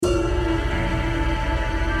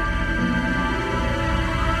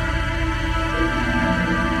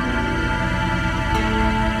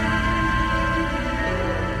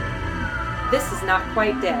Not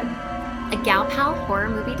Quite Dead. A Gal Pal horror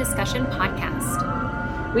movie discussion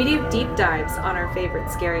podcast. We do deep dives on our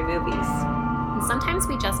favorite scary movies. And sometimes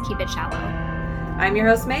we just keep it shallow. I'm your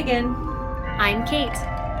host, Megan. I'm Kate.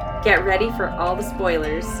 Get ready for all the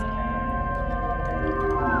spoilers.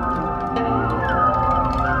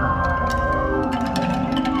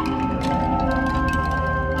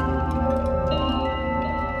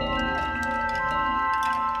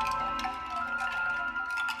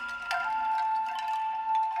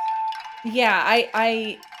 Yeah,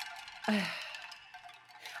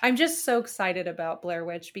 I'm just so excited about Blair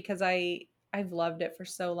Witch because I've loved it for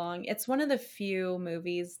so long. It's one of the few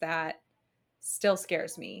movies that still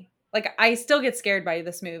scares me. Like, I still get scared by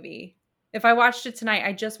this movie. If I watched it tonight,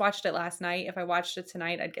 I just watched it last night. If I watched it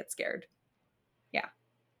tonight, I'd get scared. Yeah.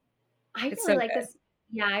 I It's really so like good. this.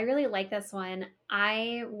 Yeah, I really like this one.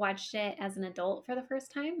 I watched it as an adult for the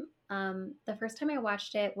first time. The first time I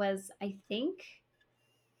watched it was, I think,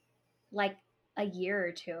 like a year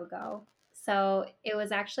or two ago. So it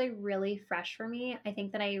was actually really fresh for me. I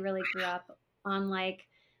think that I really grew up on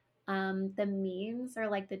the memes or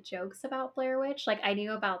like the jokes about Blair Witch. Like I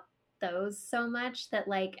knew about those so much that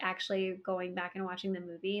like actually going back and watching the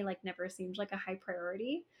movie like never seemed like a high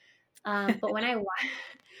priority. But when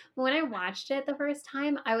when I watched it the first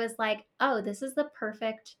time, I was like, oh, this is the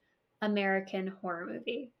perfect American horror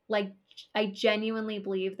movie. Like I genuinely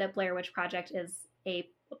believe that Blair Witch Project is a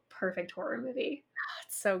perfect horror movie.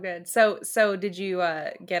 It's so good. So did you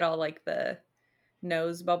get all like the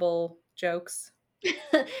nose bubble jokes?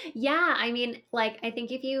 Yeah, I mean, like I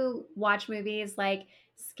think if you watch movies like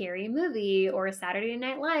Scary Movie or Saturday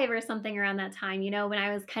Night Live or something around that time, when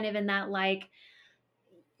I was kind of in that like,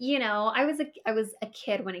 I was a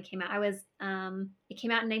kid when it came out. It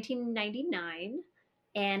came out in 1999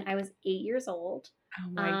 and I was 8 years old. Oh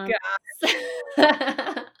my Um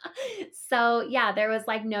God. so yeah, there was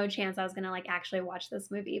like no chance I was going to like actually watch this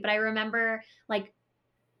movie, but I remember like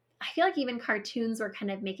I feel like even cartoons were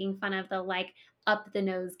kind of making fun of the like up the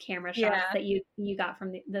nose camera shots Yeah. that you got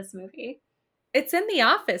from this movie. It's in The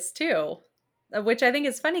Office too, which I think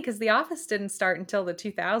is funny because The Office didn't start until the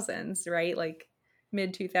 2000s, right? Like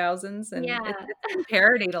mid 2000s, and Yeah. it's been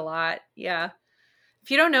parodied a lot. Yeah. If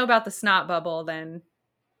you don't know about the snot bubble, then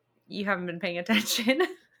you haven't been paying attention.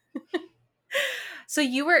 So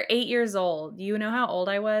you were 8 years old. You know how old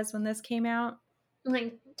I was when this came out?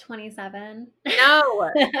 Like 27.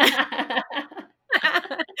 No.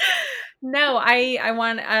 No, I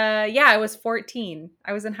want yeah, I was 14.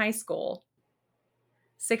 I was in high school.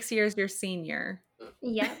 6 years your senior.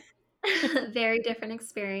 Yep. Very different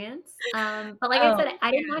experience. But like I Oh, said,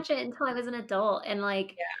 I didn't man. watch it until I was an adult. And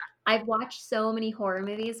like I've watched so many horror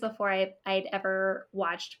movies before I'd ever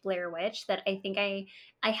watched Blair Witch that I think I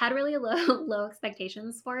had really low low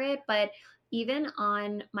expectations for it. But even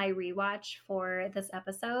on my rewatch for this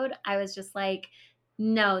episode, I was just like,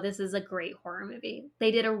 no, this is a great horror movie.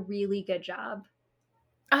 They did a really good job.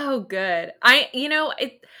 Oh, good. I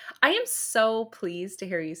am so pleased to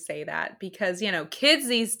hear you say that because, kids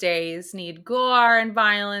these days need gore and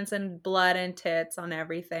violence and blood and tits on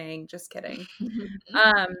everything. Just kidding.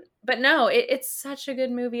 Um, but no, it's such a good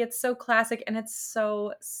movie. It's so classic and it's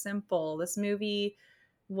so simple. This movie,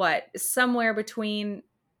 what, somewhere between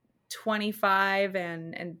 25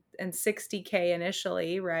 and 60K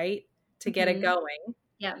initially, right? To get it Mhm. going.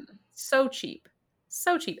 Yeah. So cheap.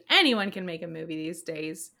 So cheap. Anyone can make a movie these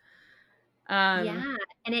days. Um, Yeah,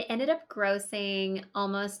 and it ended up grossing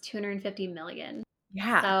almost 250 million.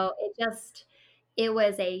 yeah. So it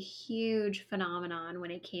was a huge phenomenon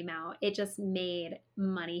when it came out. It just made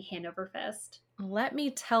money hand over fist. Let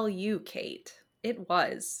me tell you, Kate, it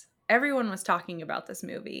was. Everyone was talking about this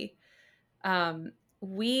movie. Um,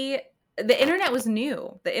 we the internet was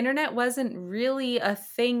new. The internet wasn't really a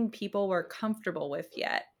thing people were comfortable with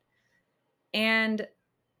yet. And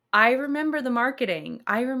I remember the marketing.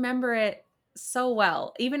 I remember it so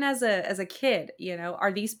well. Even as a kid,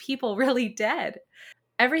 are these people really dead?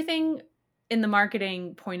 Everything in the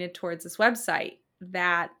marketing pointed towards this website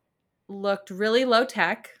that looked really low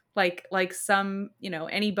tech, like some,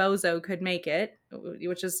 any bozo could make it,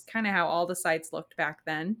 which is kind of how all the sites looked back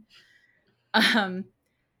then. Um,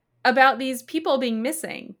 about these people being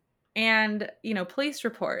missing and, police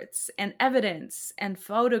reports and evidence and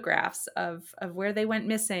photographs of where they went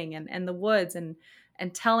missing and the woods and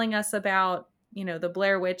telling us about, the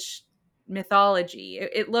Blair Witch mythology.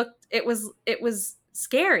 It was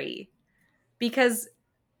scary because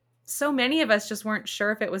so many of us just weren't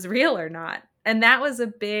sure if it was real or not. And that was a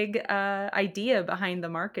big idea behind the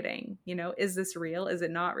marketing. Is this real? Is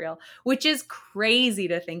it not real? Which is crazy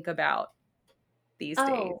to think about these days.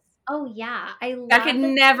 Oh, Oh yeah, I That could love that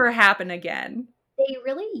never happen again. they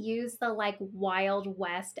really use the like Wild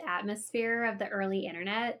West atmosphere of the early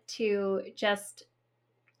internet to just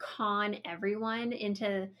con everyone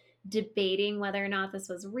into debating whether or not this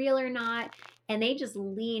was real or not. And they just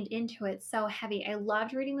leaned into it so heavy. I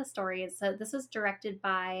loved reading the stories. So this was directed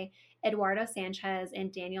by Eduardo Sanchez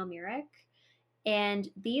and Daniel Myrick. And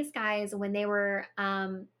these guys, when they were,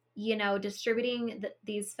 distributing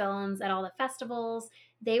these films at all the festivals,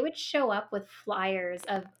 they would show up with flyers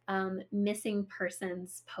of missing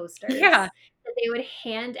persons Yeah. posters that they would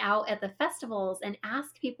hand out at the festivals and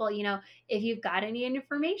ask people, if you've got any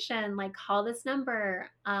information, like call this number.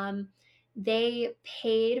 They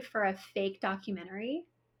paid for a fake documentary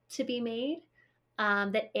to be made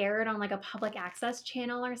that aired on like a public access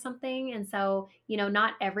channel or something. And so,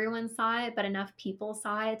 not everyone saw it, but enough people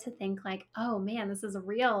saw it to think like, oh man, this is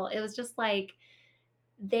real. It was just like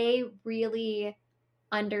they really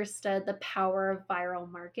understood the power of viral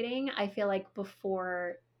marketing. I feel like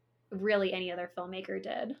before really any other filmmaker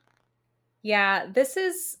did. Yeah, this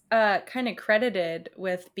is kind of credited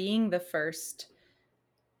with being the first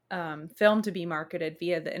film to be marketed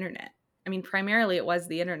via the internet. I mean, primarily it was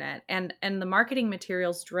the internet, and the marketing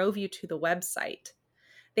materials drove you to the website.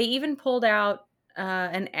 They even pulled out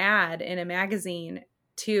an ad in a magazine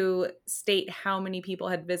to state how many people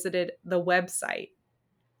had visited the website,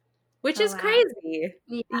 which Oh is wow. crazy.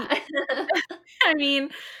 Yeah. I mean,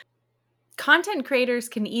 content creators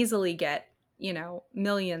can easily get,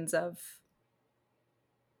 millions of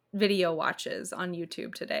video watches on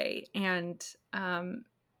YouTube today. And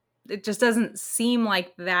it just doesn't seem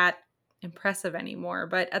like that impressive anymore.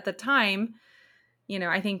 But at the time,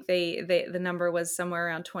 I think the number was somewhere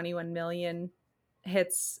around 21 million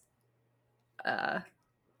hits uh,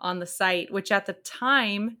 on the site, which at the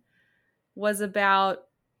time was about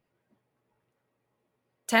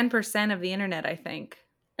 10% of the internet, I think.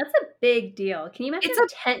 That's a big deal. Can you imagine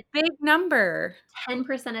It's a 10, big number.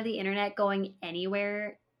 10% of the internet going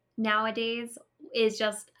anywhere nowadays is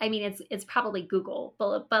just, I mean, it's probably Google,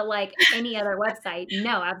 but like any other website,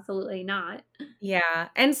 no, absolutely not. Yeah.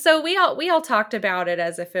 And so we all talked about it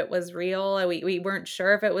as if it was real. We weren't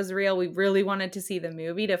sure if it was real. We really wanted to see the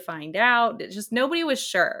movie to find out. It just nobody was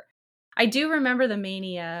sure. I do remember the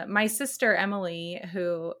mania. My sister Emily,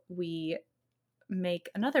 who we make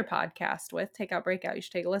another podcast with, Take Out Breakout, you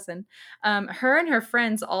should take a listen. Her and her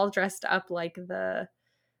friends all dressed up like the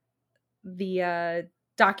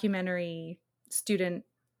documentary student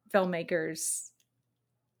filmmakers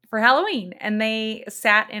for Halloween, and they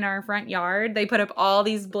sat in our front yard. They put up all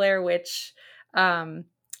these Blair Witch um,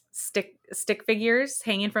 stick figures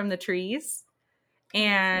hanging from the trees,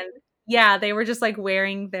 and Amazing. yeah, they were just like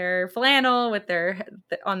wearing their flannel with their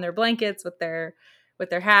on their blankets with their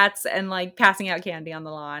hats and like passing out candy on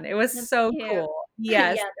the lawn. It was That's so cute. cool.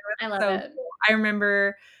 Yes, Yes, it was I love so it. cool. I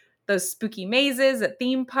remember those spooky mazes at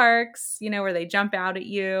theme parks, where they jump out at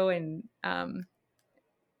you and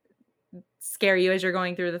scare you as you're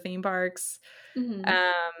going through the theme parks. Hmm.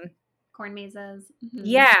 Um, Corn mazes. Hmm.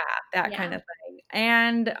 yeah, that kind Yeah. of thing.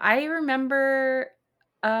 And um, I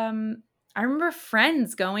remember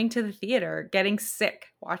friends going to the theater, getting sick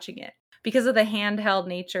watching it because of the handheld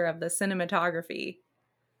nature of the cinematography.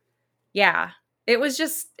 Yeah, it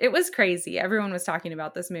was crazy. Everyone was talking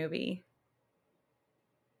about this movie.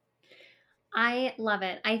 I love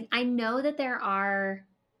it. I know that there are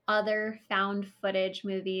other found footage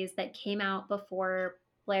movies that came out before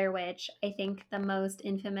Blair Witch. I think the most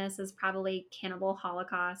infamous is probably Cannibal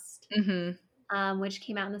Holocaust, Hmm. which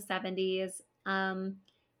came out in the 70s.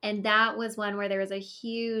 And that was one where there was a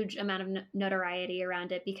huge amount of notoriety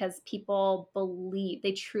around it because people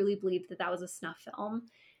they truly believed that that was a snuff film.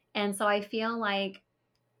 And so I feel like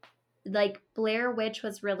Blair Witch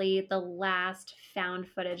was really the last found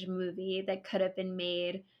footage movie that could have been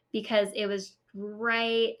made because it was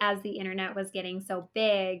right as the internet was getting so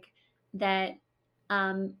big that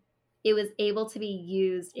um, it was able to be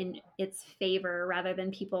used in its favor rather than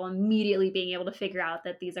people immediately being able to figure out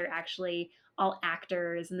that these are actually all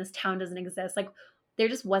actors and this town doesn't exist. Like there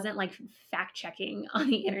just wasn't like fact checking on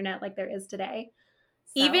the internet like there is today.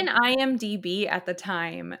 Even So IMDb at the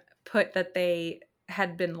time put that they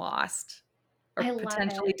had been lost or I love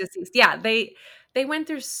potentially it. deceased. Yeah, they went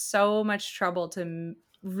through so much trouble to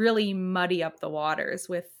really muddy up the waters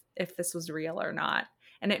with if this was real or not.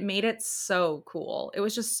 And it made it so cool. It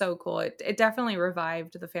was just so cool. It definitely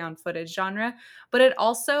revived the found footage genre, but it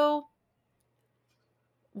also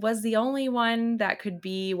was the only one that could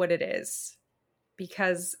be what it is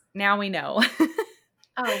because now we know.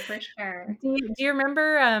 Oh, for sure. Do you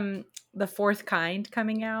remember The Fourth Kind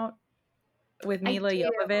coming out? with I Mila do.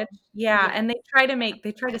 Jovovich. Yeah, Yeah. and they try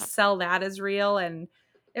to sell that as real, and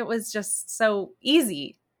it was just so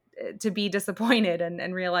easy to be disappointed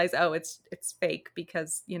and realize, oh, it's fake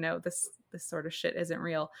because, this sort of shit isn't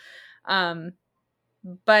real. Um,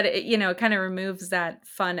 but it kind of removes that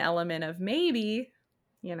fun element of maybe,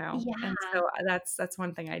 and Yeah. so that's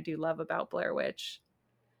one thing I do love about Blair Witch.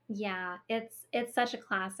 Yeah. It's such a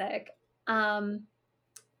classic. Um,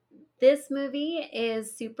 this movie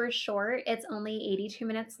is super short. It's only 82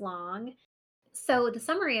 minutes long. So the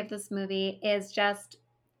summary of this movie is just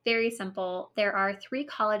very simple. There are three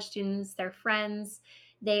college students, they're friends,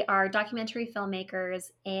 they are documentary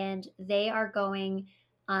filmmakers, and they are going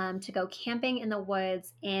to go camping in the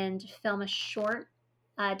woods and film a short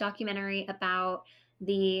documentary about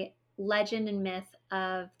the legend and myth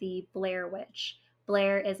of the Blair Witch.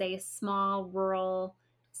 Blair is a small rural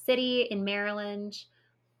city in Maryland,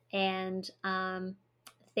 and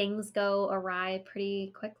things go awry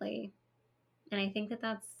pretty quickly. And I think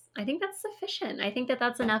that's sufficient. I think that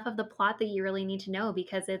that's enough of the plot that you really need to know,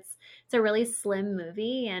 because it's a really slim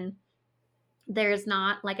movie, and there's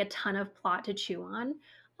not like a ton of plot to chew on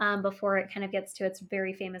before it kind of gets to its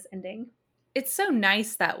very famous ending. It's so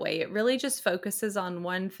nice that way. It really just focuses on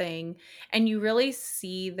one thing, and you really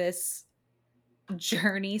see this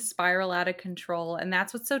journey spiral out of control, and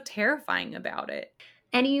that's what's so terrifying about it.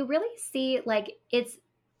 And you really see like it's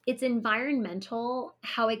environmental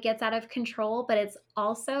how it gets out of control, but it's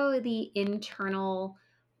also the internal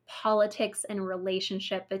politics and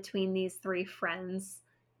relationship between these three friends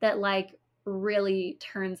that like really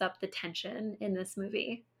turns up the tension in this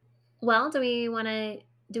movie. Well, do we want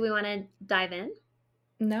to dive in?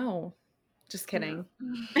 No, just No. kidding.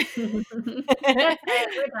 That's it.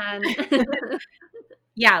 We're done.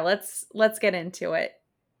 Yeah, let's get into it.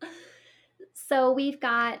 So we've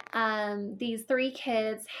got these three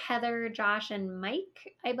kids, Heather, Josh, and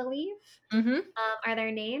Mike, I believe, Mhm. are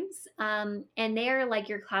their names. And they are like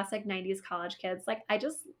your classic 90s college kids. Like,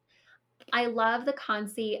 I love the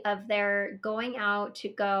conceit of their going out to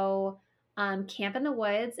go camp in the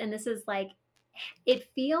woods. And this is like, it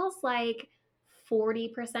feels like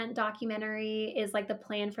 40% documentary is like the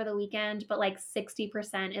plan for the weekend, but like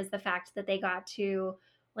 60% is the fact that they got to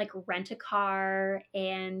like rent a car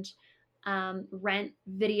and rent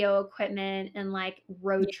video equipment and like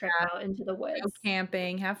road trip Yeah, out into the go woods.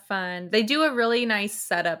 camping, have fun. They do a really nice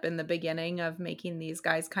setup in the beginning of making these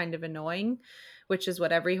guys kind of annoying, which is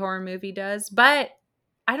what every horror movie does. But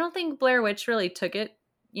I don't think Blair Witch really took it,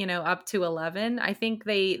 up to 11. I think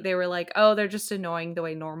they were like, "Oh, they're just annoying the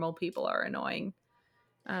way normal people are annoying."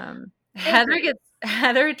 I agree.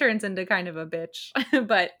 Heather turns into kind of a bitch,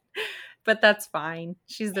 but that's fine.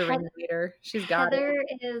 She's the Heather, ringleader. She's got it. Heather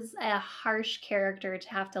is a harsh character to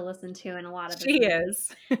have to listen to in a lot of this She movie.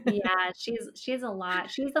 is. Yeah, she's a lot.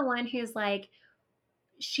 She's the one who's like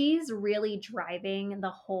she's really driving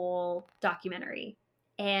the whole documentary.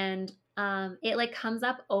 And it like comes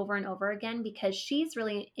up over and over again because she's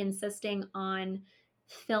really insisting on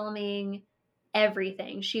filming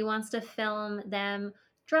everything. She wants to film them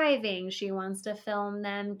driving. She wants to film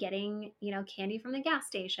them getting, candy from the gas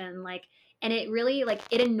station. Like, and it really like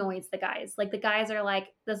it annoys the guys. Like the guys are like,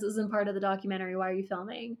 this isn't part of the documentary. Why are you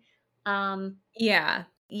filming? Um, Yeah.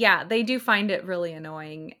 Yeah, they do find it really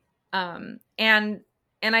annoying. And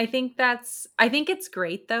I think it's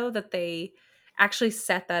great though that they actually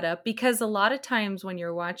set that up, because a lot of times when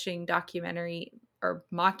you're watching documentary or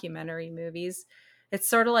mockumentary movies, it's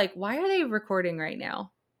sort of like, why are they recording right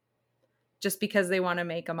now? Just because they want to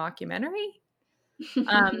make a mockumentary?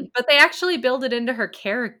 But they actually build it into her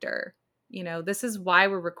character. This is why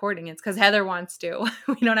we're recording. It's because Heather wants to.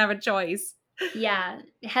 We don't have a choice. Yeah,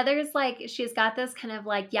 Heather's like she's got this kind of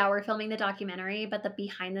like, yeah, we're filming the documentary, but the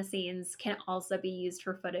behind the scenes can also be used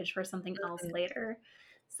for footage for something else Mhm. later.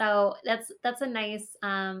 So that's a nice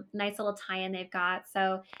little tie-in they've got.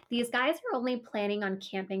 So these guys are only planning on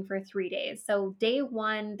camping for 3 days. So day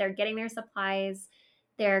one, they're getting their supplies.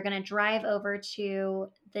 They're gonna drive over to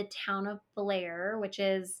the town of Blair, which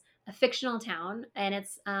is a fictional town, and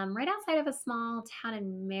it's right outside of a small town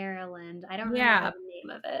in Maryland. I don't remember Yeah, the name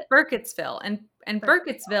of it. Burkittsville, and Burkittsville.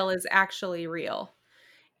 Burkittsville is actually real.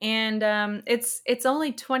 And it's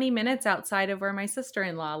only 20 minutes outside of where my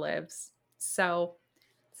sister-in-law lives. So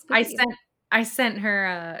I Spooky. sent I sent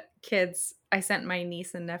her kids I sent my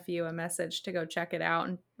niece and nephew a message to go check it out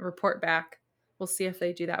and report back. We'll see if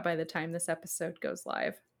they do that by the time this episode goes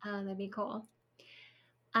live. Oh, that'd be cool.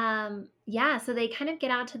 Yeah, so they kind of get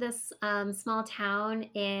out to this small town,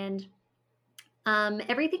 and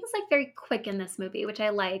everything's like very quick in this movie, which I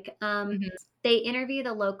like. Mhm. They interview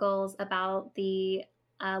the locals about the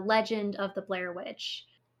Legend of the Blair Witch.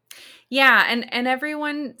 Yeah, and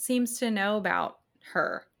everyone seems to know about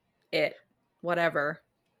her, it, whatever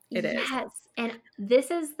it is. Yes. And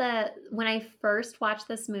this is when I first watched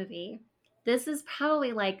this movie, this is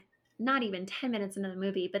probably like not even 10 minutes into the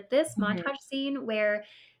movie, but this Mhm. montage scene where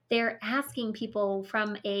they're asking people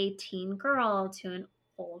from a teen girl to an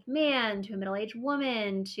old man to a middle-aged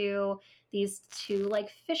woman to these two like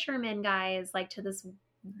fisherman guys, like to this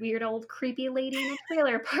weird old creepy lady in a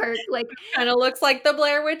trailer park. Like, Kind of looks like the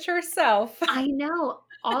Blair Witch herself. I know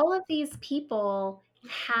all of these people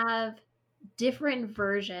have different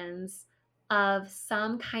versions of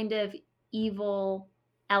some kind of evil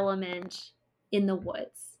element in the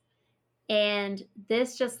woods. And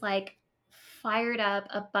this just like fired up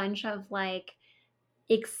a bunch of like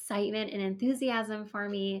excitement and enthusiasm for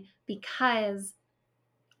me because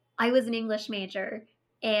I was an English major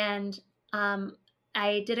and um,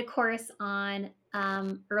 I did a course on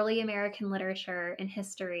early American literature and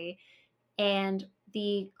history. And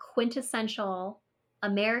the quintessential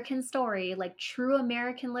American story, like true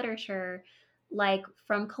American literature, like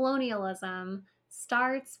from colonialism,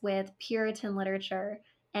 starts with Puritan literature.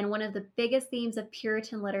 And one of the biggest themes of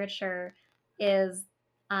Puritan literature is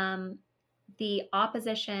um, the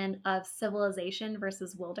opposition of civilization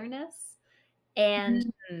versus wilderness. And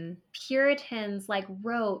Mhm. Puritans like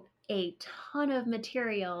wrote a ton of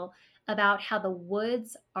material about how the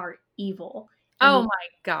woods are evil and Oh the my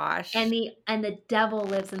gosh. devil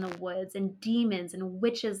lives in the woods and demons and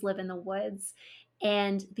witches live in the woods,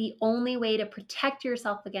 and the only way to protect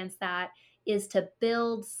yourself against that is to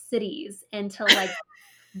build cities and to like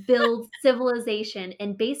build civilization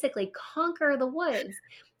and basically conquer the woods.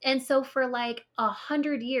 And so for like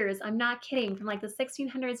 100 years, I'm not kidding, from like the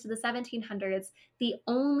 1600s to the 1700s, the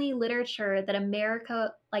only literature that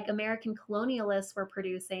American colonialists were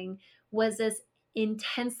producing was this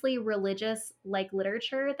intensely religious like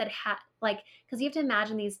literature that had like, because you have to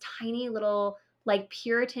imagine these tiny little like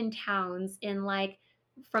Puritan towns in like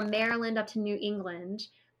from Maryland up to New England,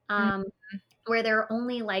 Mm, um, where there are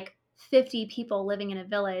only like 50 people living in a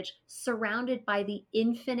village surrounded by the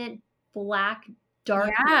infinite black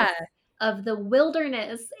darkness yeah. of the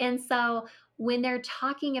wilderness. And so when they're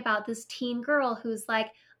talking about this teen girl who's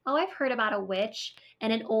like, oh, I've heard about a witch,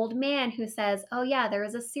 and an old man who says, oh, yeah, there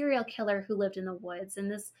was a serial killer who lived in the woods, and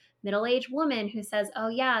this middle aged woman who says, oh,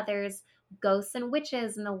 yeah, there's ghosts and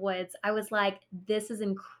witches in the woods. I was like, this is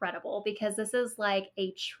incredible because this is like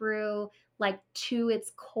a true, like to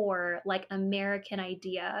its core, like American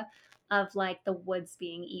idea of like the woods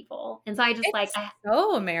being evil. And so I just like It's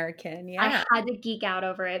so American, I yeah. had to geek out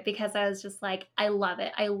over it because I was just like, I love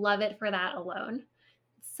it. I love it for that alone.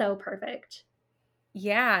 So perfect.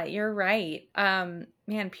 Yeah, you're right.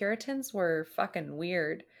 Man, Puritans were fucking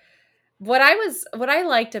weird. What I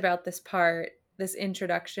liked about this part, this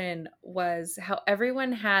introduction, was how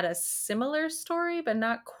everyone had a similar story, but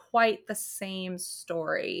not quite the same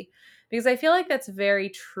story. Because I feel like that's very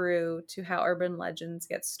true to how urban legends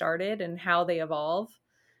get started and how they evolve.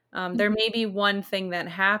 There Mhm. may be one thing that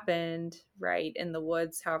happened right in the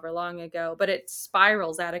woods however long ago, but it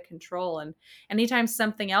spirals out of control. And anytime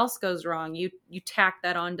something else goes wrong, you tack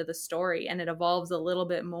that onto the story, and it evolves a little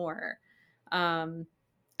bit more. Um,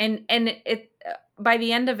 and it by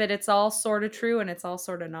the end of it, it's all sort of true and it's all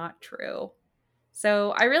sort of not true.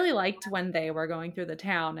 So I really liked when they were going through the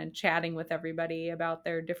town and chatting with everybody about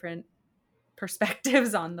their different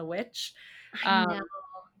perspectives on the witch. I Um, know.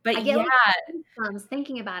 but I get yeah, like goosebumps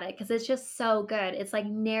thinking about it because it's just so good. It's like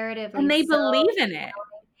and narratively they so, believe in it.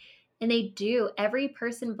 and they do. Every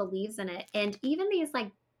person believes in it. And even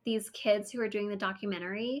these kids who are doing the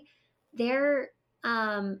documentary, they're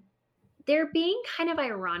um they're being kind of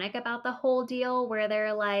ironic about the whole deal where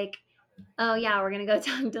they're like, "Oh yeah, we're going to go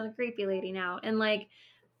talk to the creepy lady now." And like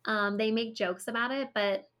they make jokes about it,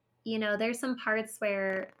 but there's some parts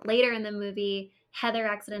where later in the movie, Heather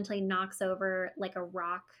accidentally knocks over like a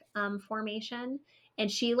rock formation,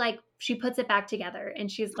 and she puts it back together,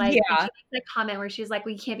 and Yeah, she makes a comment where she's like,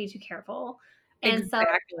 "We can't be too careful," and so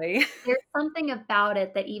exactly. there's something about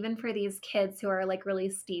it that even for these kids who are like really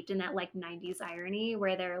steeped in that like 90s irony,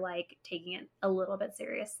 where they're like taking it a little bit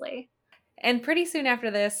seriously. And pretty soon after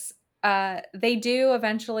this, they do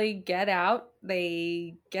eventually get out.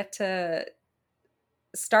 They get to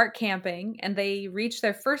start camping and they reach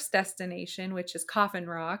their first destination, which is Coffin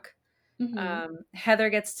Rock. Hmm. Heather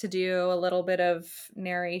gets to do a little bit of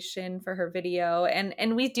narration for her video,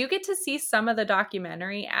 and we do get to see some of the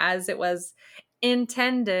documentary as it was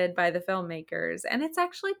intended by the filmmakers, and it's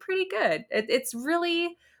actually pretty good. It's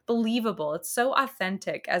really believable. It's so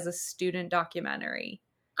authentic as a student documentary.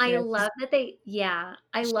 I She's love that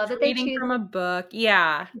I love that reading from a book.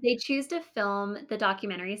 Yeah. they choose to film the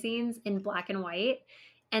documentary scenes in black and white,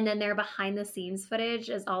 and then their behind the scenes footage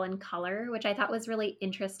is all in color, which I thought was really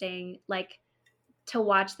interesting, like, to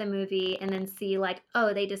watch the movie and then see, like,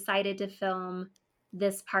 oh, they decided to film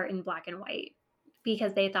this part in black and white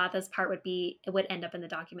because they thought this part would end up in the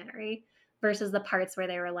documentary versus the parts where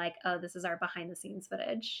they were like, oh, this is our behind the scenes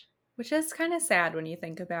footage. Which is kind of sad when you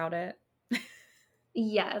think about it.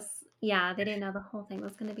 Yes. Yeah, they didn't know the whole thing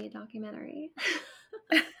was going to be a documentary.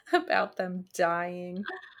 About them dying.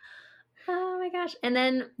 Oh my gosh. And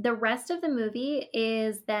then the rest of the movie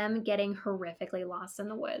is them getting horrifically lost in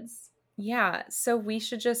the woods. Yeah, so we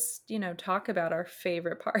should just, talk about our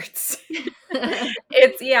favorite parts. Yeah.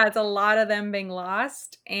 It's a lot of them being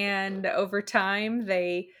lost, and over time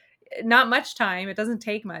they not much time, it doesn't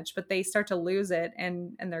take much, but they start to lose it,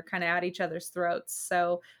 and they're kind of at each other's throats.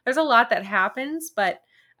 So there's a lot that happens, but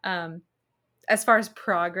um as far as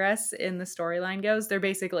progress in the storyline goes, they're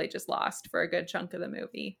basically just lost for a good chunk of the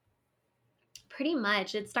movie. Pretty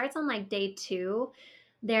much. It starts on like day 2.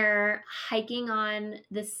 They're hiking on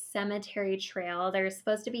the cemetery trail. They're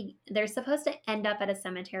supposed to end up at a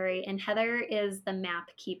cemetery, and Heather is the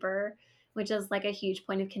map keeper, which is like a huge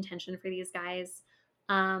point of contention for these guys.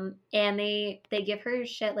 And they give her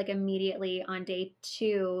shit like immediately on day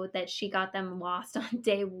 2 that she got them lost on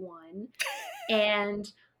day 1. And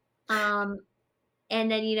um and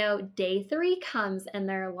then, day 3 comes and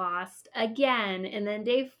they're lost again. And then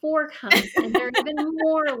day 4 comes and they're even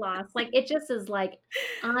more lost. Like, it just is like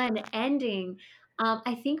unending.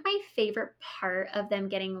 I think my favorite part of them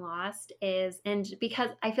getting lost is, and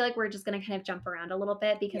because I feel like we're just going to kind of jump around a little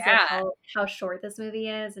bit because of Yeah. how short this movie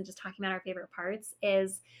is and just talking about our favorite parts,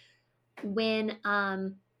 is when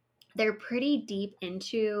they're pretty deep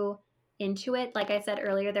into it. Like I said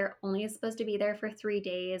earlier, they're only supposed to be there for 3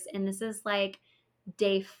 days, and this is like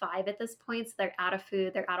day 5 at this point. So they're out of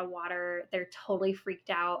food, they're out of water, they're totally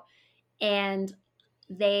freaked out, and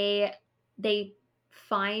they they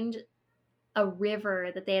find a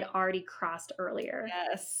river that they had already crossed earlier.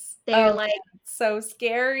 Yes. They're Oh, like, it's so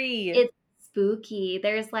scary. it's spooky.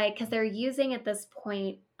 There's like, because they're using at this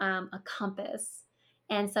point a compass.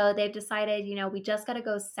 And so they've decided, we just got to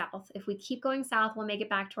go south. If we keep going south, we'll make it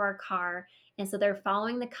back to our car. And so they're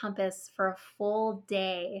following the compass for a full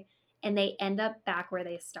day, and they end up back where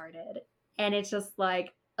they started. And it's just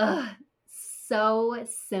like, ugh, so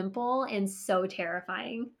simple and so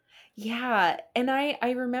terrifying. Yeah, and I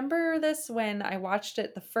remember this when I watched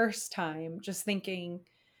it the first time, just thinking,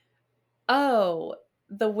 "Oh,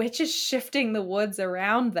 the witch is shifting the woods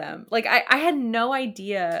around them." Like I had no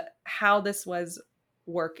idea how this was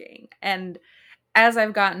working. And as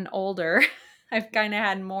I've gotten older, I've kind of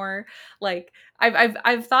had more like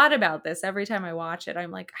I've thought about this every time I watch it.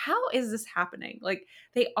 I'm like, how is this happening? Like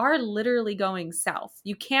they are literally going south.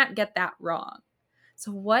 You can't get that wrong.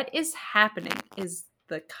 So what is happening? Is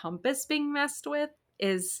the compass being messed with?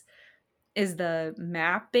 Is the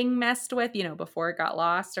map being messed with, before it got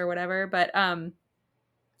lost or whatever? But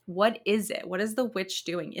what is it? What is the witch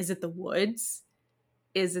doing? Is it the woods?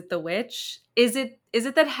 Is it the witch? Is it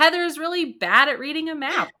that Heather is really bad at reading a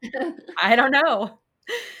map? I don't know.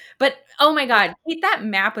 But oh my god, Kate, that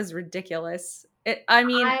map was ridiculous. I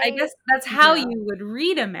mean, I I guess that's how yeah, you would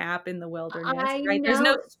read a map in the wilderness, I right? There's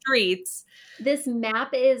no know streets. this map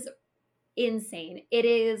is insane. It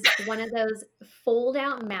is one of those fold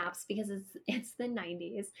out maps because it's the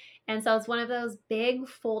 90s. And so it's one of those big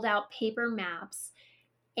fold out paper maps,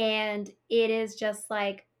 and it is just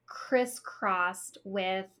like crisscrossed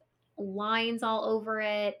with lines all over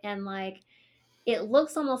it, and like it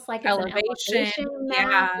looks almost like it's an Elevation. elevation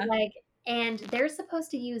map, Yeah. like, and they're supposed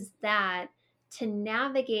to use that to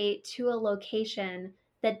navigate to a location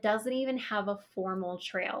that doesn't even have a formal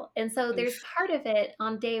trail. And so there's Oof. part of it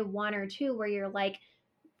on day 1 or 2 where you're like,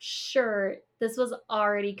 sure, this was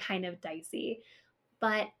already kind of dicey.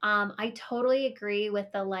 But I totally agree with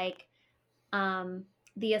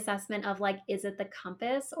the assessment of like, is it the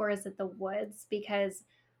compass or is it the woods? Because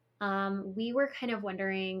we were kind of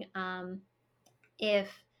wondering if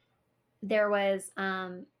there was,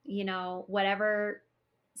 whatever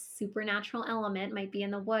supernatural element might be in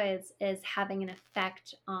the woods is having an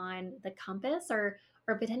effect on the compass, or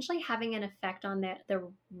potentially having an effect on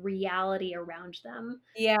the reality around them,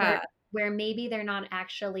 where Yeah. maybe they're not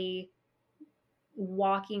actually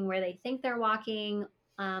walking where they think they're walking.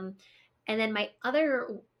 Um, and then my other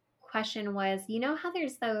question was, how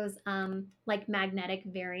there's those like magnetic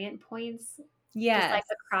variant points just like Yes.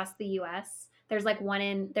 across the US. There's one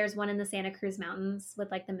in the Santa Cruz Mountains with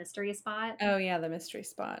like the mystery spot. Oh, yeah, the mystery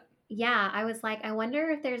spot. yeah, I was like, I wonder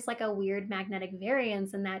if there's like a weird magnetic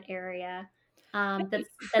variance in that area, That'd be that's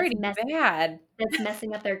pretty bad. that's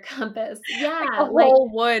messing up their compass. Like the Yeah, like whole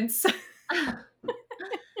woods.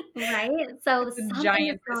 right? So It's a something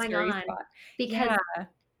is giant going mystery on spot. because Yeah.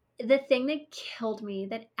 the thing that killed me,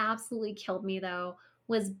 that absolutely killed me though,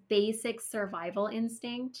 was basic survival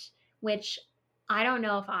instinct, which I don't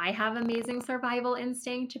know if I have amazing survival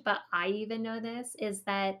instinct, but I even know this is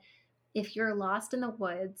that if you're lost in the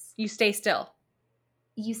woods, You stay still.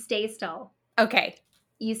 you stay still. Okay.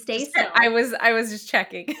 You stay Just I still. was just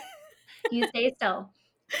checking. You stay still.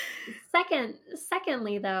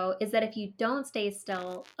 Secondly though, is that if you don't stay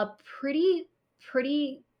still, a pretty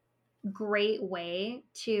great way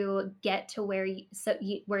to get to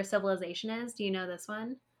where civilization is. Do you know this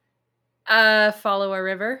one? Follow a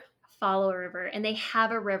river. Follow a river, and they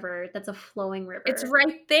have a river that's a flowing It's river,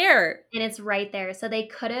 right there. and it's right there. So they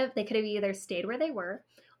could have either stayed where they were,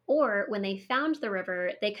 or when they found the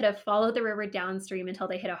river, they could have followed the river downstream until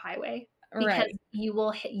they hit a highway. Because Right. you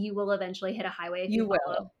will eventually hit a highway if you You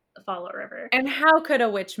will. follow a river. And how could a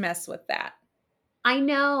witch mess with that? I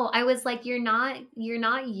know. I was like, you're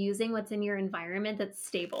not using what's in your environment that's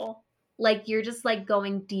stable. Like you're just like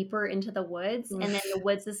going deeper into the woods, and then the Oof.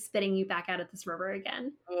 woods is spitting you back out at this river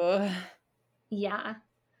again. Ugh. Yeah.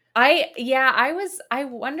 I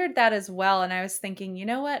wondered that as well, and I was thinking, you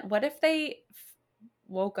know what? What if they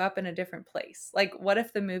woke up in a different place? Like, what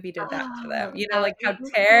if the movie did that to them? Oh, You know, that would like be how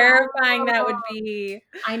terrifying that would incredible. be.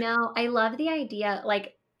 I know. I love the idea.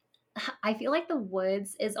 Like, I feel like the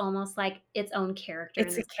woods is almost like its own character in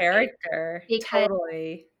It's a this movie character, because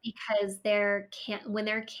totally. when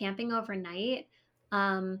they're camping overnight,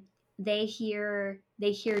 um, they hear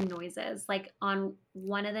noises. Like on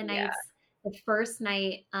one of the Yeah. nights, the first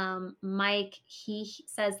night, Mike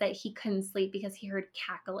says that he couldn't sleep because he heard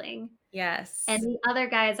cackling, and Yes. the other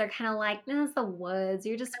guys are kind of like, "No, it's the woods.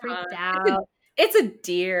 You're just Uh, freaked it's a out." it's a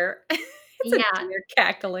deer. It's a Yeah, deer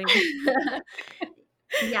cackling.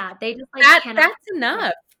 yeah. They just like cannot. That's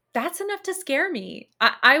enough. That's enough to scare me.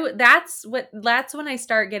 That's when I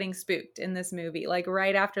start getting spooked in this movie, like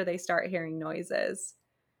right after they start hearing noises.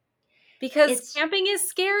 Because It's camping is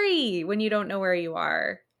scary when you don't know where you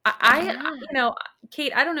are. yeah. You know,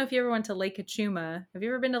 Kate, I don't know if you ever went to Lake Kachuma. Have you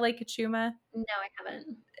ever been to Lake Kachuma? No, I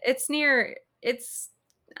haven't. It's near, it's,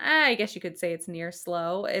 I guess you could say it's near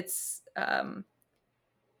Slow. It's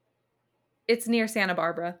near Santa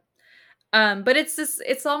Barbara. But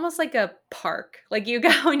it's almost like a park. Like you go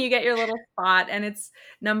and you get your little spot and it's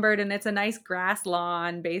numbered and it's a nice grass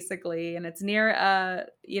lawn basically. And it's near a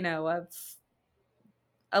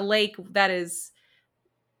lake that is,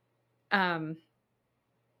 um,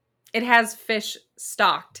 it has fish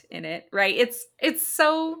stocked in it, right? It's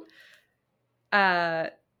so, uh,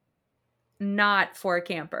 not for a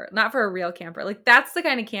camper, not for a real camper. Like that's the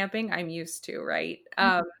kind of camping I'm used to, right?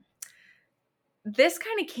 Mhm. This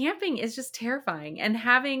kind of camping is just terrifying, and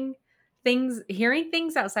hearing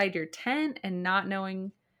things outside your tent and not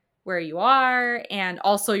knowing where you are, and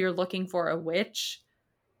also you're looking for a witch,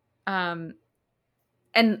 um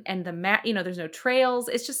and the map, there's no trails.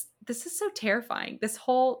 It's just, this is so terrifying. This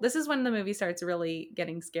is when the movie starts really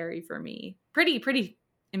getting scary for me, pretty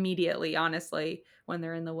immediately, honestly, when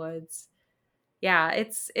they're in the woods. Yeah,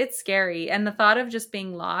 it's scary. And the thought of just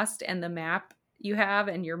being lost and the map you have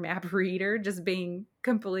and your map reader just being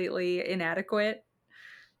completely inadequate.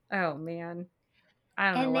 Oh man.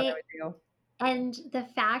 I don't know And what I they would do. and the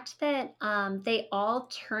fact that they all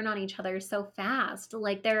turn on each other so fast,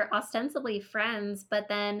 like they're ostensibly friends, but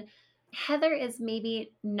then Heather is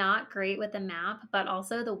maybe not great with the map, but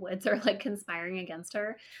also the woods are like conspiring against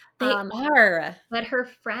her. They Um, are. but her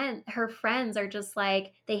friends are just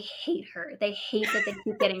like they hate her. They hate that they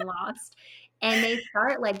keep getting lost, and they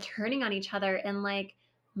start like turning on each other. And like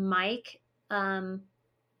Mike, um,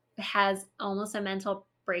 has almost a mental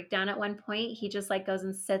breakdown at one point. He just like goes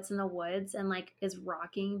and sits in the woods and like is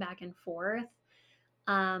rocking back and forth.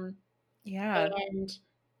 Um, Yeah.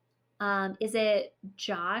 and is it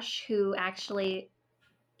Josh who actually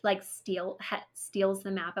like steals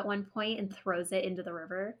the map at one point and throws it into the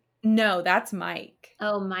river? No, that's Mike.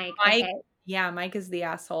 Oh, Mike. Mike, Okay. yeah, Mike is the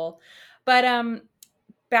asshole. But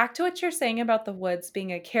back to what you're saying about the woods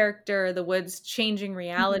being a character, the woods changing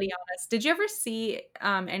reality Mhm. on us. Did you ever see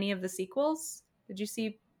any of the sequels? Did you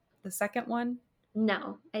see the second one?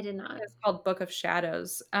 No, I did not. It's called Book of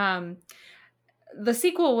Shadows. The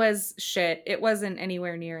sequel was shit. It wasn't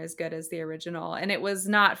anywhere near as good as the original, and it was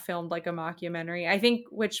not filmed like a mockumentary. I think,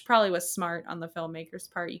 which probably was smart on the filmmaker's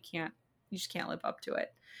part. You just can't live up to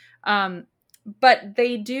it. Um, but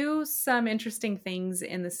they do some interesting things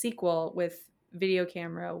in the sequel with video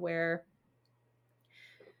camera where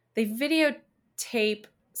they videotape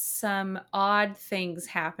some odd things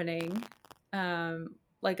happening.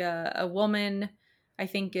 Like a woman, I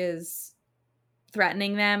think, is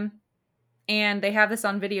threatening them, and they have this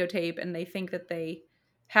on videotape, and they think that they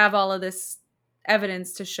have all of this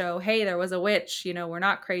evidence to show, hey, there was a witch, you know, we're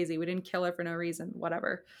not crazy, we didn't kill her for no reason,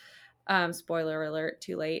 whatever. Spoiler alert,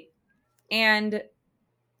 too late. And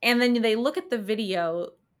then they look at the video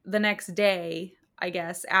the next day, I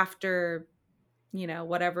guess, after, you know,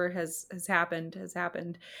 whatever has happened.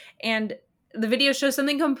 And the video shows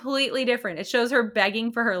something completely different. It shows her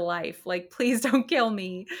begging for her life, like, please don't kill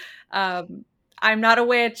me. I'm not a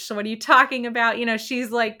witch. What are you talking about? You know, she's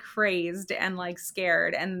like crazed and like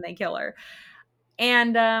scared, and they kill her.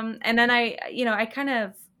 And then I kind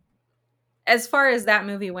of, as far as that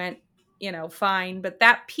movie went, you know, fine. But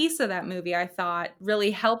that piece of that movie, I thought,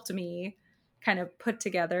 really helped me kind of put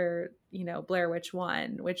together, you know, Blair Witch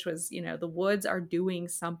 1, which was, you know, the woods are doing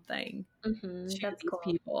something to That's these cool.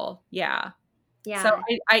 people. Yeah. So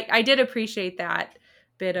Yeah. I did appreciate that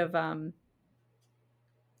bit of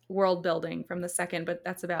world building from the second, but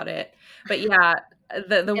that's about it. But yeah,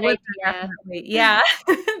 the Good woods are idea. definitely, yeah.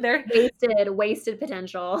 They're Wasted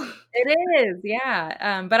potential. It is,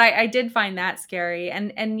 yeah. But I did find that scary,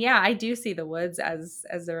 and yeah, I do see the woods as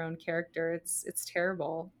their own character. It's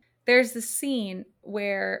terrible. There's this scene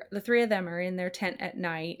where the three of them are in their tent at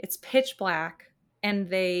night. It's pitch black, and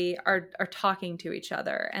they are talking to each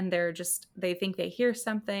other, and they think they hear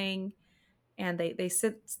something, and they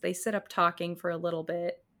sit up talking for a little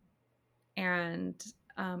bit, and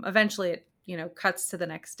eventually it, you know, cuts to the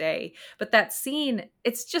next day. But that scene,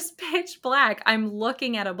 it's just pitch black. I'm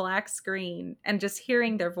looking at a black screen and just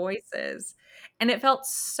hearing their voices, and it felt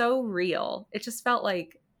so real. It just felt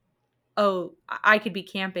like, oh, I could be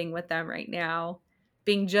camping with them right now,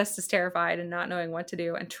 being just as terrified and not knowing what to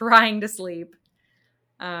do and trying to sleep.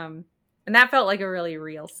 And that felt like a really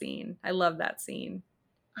real scene. I love that scene.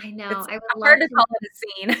 I know. It's hard to call it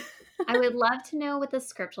a scene. I would love to know what the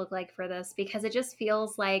script looked like for this, because it just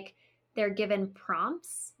feels like they're given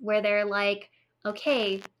prompts where they're like,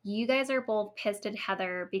 okay, you guys are both pissed at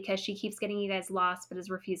Heather because she keeps getting you guys lost but is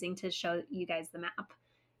refusing to show you guys the map.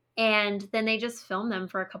 And then they just film them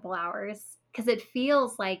for a couple hours because it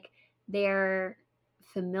feels like they're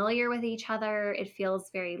familiar with each other. It feels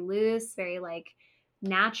very loose, very like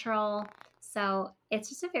natural. So it's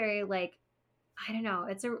just a very like, I don't know,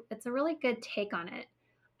 it's a really good take on it.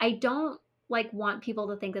 I don't like want people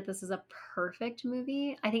to think that this is a perfect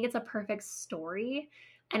movie. I think it's a perfect story.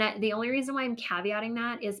 And the only reason why I'm caveating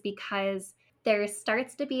that is because there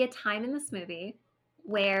starts to be a time in this movie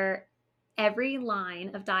where every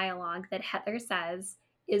line of dialogue that Heather says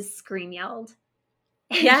is scream yelled.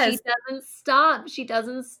 And she Yes. doesn't stop. She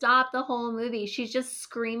doesn't stop the whole movie. She's just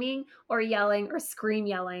screaming or yelling or scream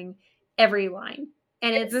yelling every line.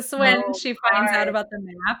 And Is it's this when so she finds out hard. about the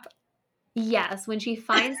map? Yes, when she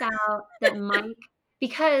finds out that Mike,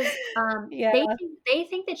 because Yeah. they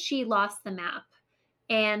think that she lost the map,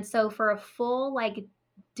 and so for a full like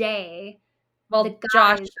day, the Well,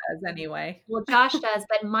 Josh guys, does anyway. well, Josh does,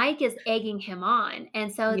 but Mike is egging him on, and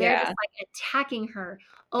so they're just Yeah. like attacking her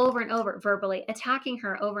over and over, verbally attacking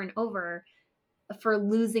her over and over for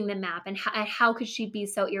losing the map, and how could she be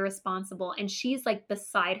so irresponsible? And she's like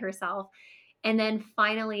beside herself. And then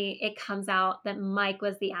finally, it comes out that Mike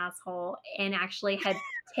was the asshole and actually had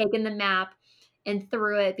taken the map and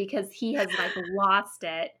threw it because he has like lost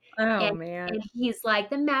it. Oh, And, man. and he's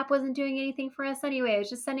like, the map wasn't doing anything for us anyway. It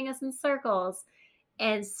was just sending us in circles.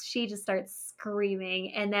 And she just starts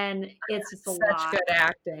screaming. And then it's just a Such lot. good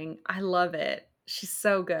acting. I love it. She's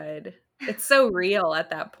so good. It's so real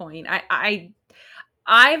at that point.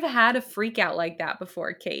 I've had a freak out like that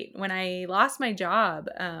before, Kate. When I lost my job,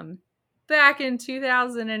 back in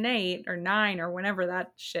 2008 or 9 or whenever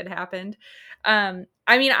that shit happened. I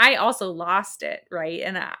mean, I also lost it, right?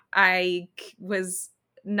 And I was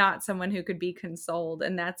not someone who could be consoled,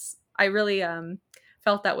 and I really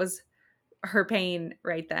felt that was her pain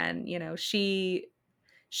right then. You know, she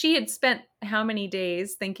had spent how many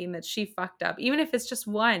days thinking that she fucked up, even if it's just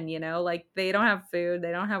one, you know, like they don't have food,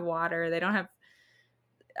 they don't have water, they don't have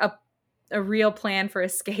a, a real plan for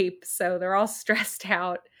escape. So they're all stressed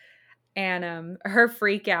out. And her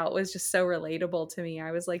freak out was just so relatable to me.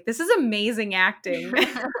 I was like, this is amazing acting. This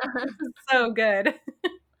is so good.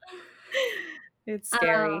 It's Oh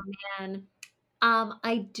scary. man.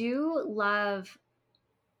 I do love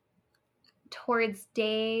towards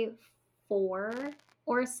day 4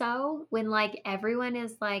 or so when like everyone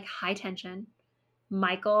is like high tension.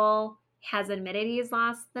 Michael has admitted he's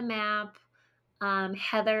lost the map.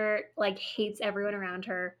 Heather like hates everyone around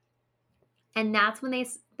her, and that's when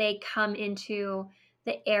they come into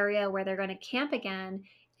the area where they're going to camp again,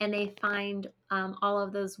 and they find all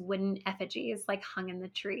of those wooden effigies like hung in the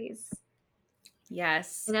trees.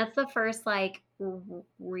 Yes. And that's the first like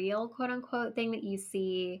real quote unquote thing that you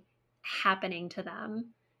see happening to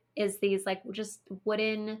them, is these like just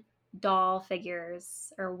wooden doll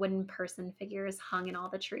figures or wooden person figures hung in all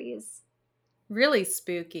the trees. Really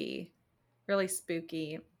spooky. Really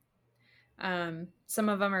spooky. Some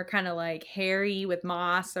of them are kind of like hairy with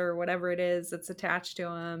moss or whatever it is that's attached to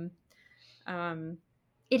them.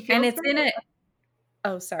 It And feels it's really, in it.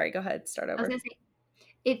 Oh, sorry. Go ahead. Start I was over. gonna say,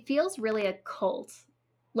 it feels really occult.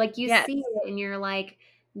 Like you Yes. see it and you're like,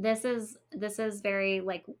 this is very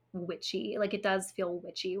like witchy. Like it does feel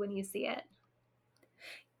witchy when you see it.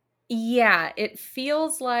 Yeah. It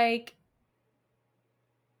feels like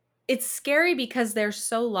it's scary because they're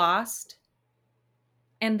so lost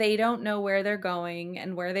and they don't know where they're going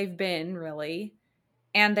and where they've been, really.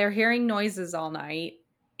 And they're hearing noises all night.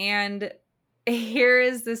 And here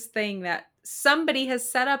is this thing that somebody has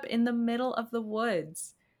set up in the middle of the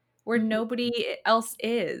woods where Mhm. nobody else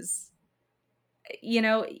is. You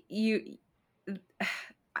know,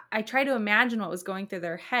 I try to imagine what was going through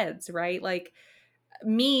their heads, right? Like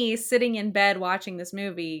me sitting in bed watching this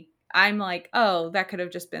movie, I'm like, oh, that could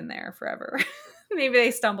have just been there forever. Maybe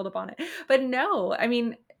they stumbled upon it. But no, I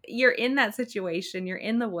mean, you're in that situation, you're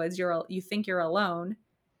in the woods, you think you're alone,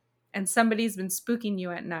 and somebody's been spooking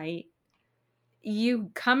you at night.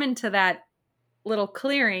 You come into that little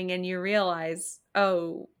clearing and you realize,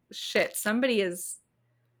 oh shit, somebody is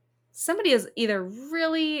either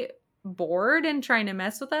really bored and trying to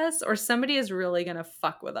mess with us, or somebody is really gonna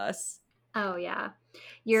fuck with us. Oh yeah.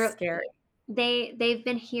 You're Scary. they've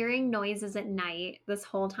been hearing noises at night this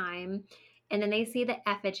whole time, and then they see the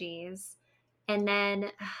effigies, and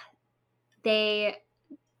then they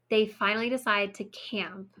they finally decide to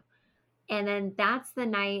camp, and then that's the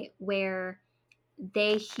night where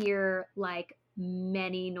they hear like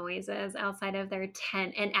many noises outside of their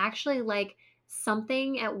tent, and actually like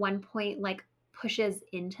something at one point like pushes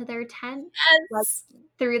into their tent, like Yes.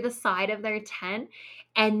 through the side of their tent,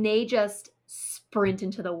 and they just sprint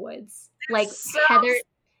into the woods. Like So Heather,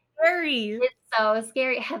 scary. it's so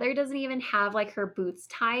scary. Heather doesn't even have like her boots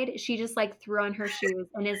tied. She just like threw on her shoes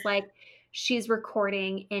and is like, she's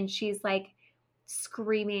recording and she's like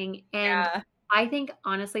screaming. And Yeah. I think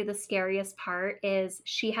honestly, the scariest part is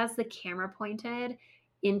she has the camera pointed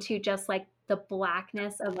into just like the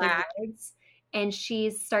blackness of the Black. woods. And she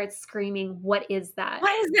starts screaming, "What is that?"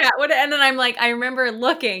 What is that? What? And then I'm like, I remember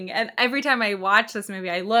looking, and every time I watch this movie,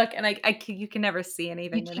 I look, and you can never see You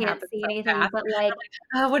anything that can't happens see so anything, fast. but like,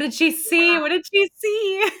 Oh, what did she see? What did she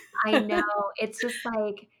see? I know it's just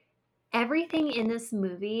like everything in this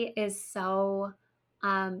movie is so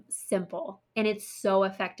simple, and it's so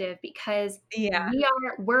effective because Yeah.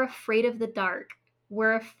 we're afraid of the dark.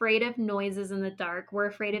 We're afraid of noises in the dark. We're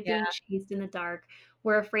afraid of being Yeah. chased in the dark.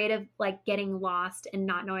 We're afraid of like getting lost and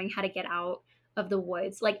not knowing how to get out of the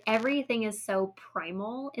woods. Like everything is so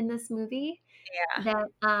primal in this movie Yeah.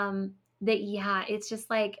 that yeah, it's just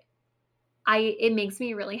like I it makes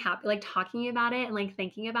me really happy like talking about it and like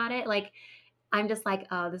thinking about it. Like I'm just like,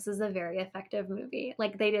 "Oh, this is a very effective movie."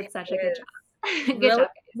 Like, they did such a good It job. is Good really, job,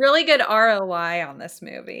 really good ROI on this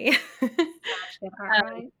movie. such good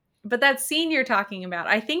ROI. But that scene you're talking about,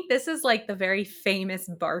 I think this is like the very famous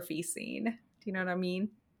Barfy scene. Do you know what I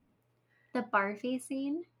mean? The Barfy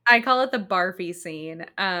scene? I call it the Barfy scene.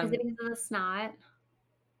 Is it because of the snot?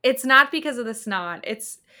 It's not because of the snot.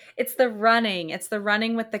 It's the running. It's the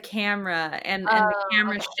running with the camera and the Oh,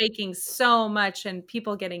 camera okay. shaking so much and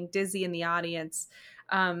people getting dizzy in the audience.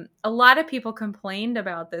 A lot of people complained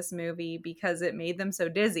about this movie because it made them so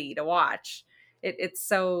dizzy to watch. It's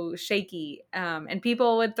so shaky, and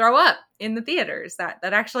people would throw up in the theaters. That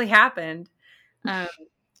actually happened. Um,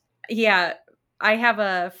 yeah, I have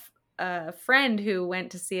a friend who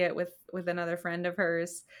went to see it with another friend of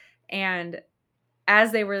hers, and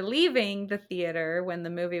as they were leaving the theater when the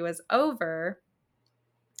movie was over,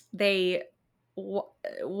 they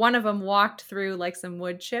one of them walked through like some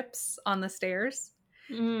wood chips on the stairs,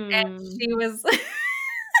 and Mm. she was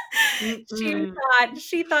Mm-mm.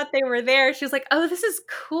 she thought they were there. She was like, "Oh, this is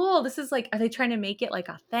cool. This is like, are they trying to make it like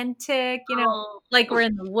authentic? You know, Oh. like we're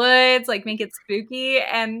in the woods, like make it spooky."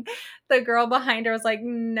 And the girl behind her was like,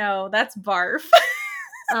 "No, that's barf."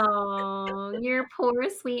 Oh, your poor,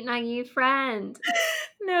 sweet, naive friend.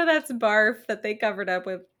 No, that's barf that they covered up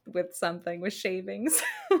with something with shavings.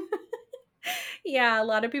 Yeah, a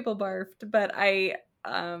lot of people barfed, but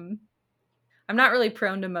um I'm not really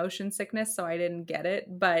prone to motion sickness, so I didn't get it.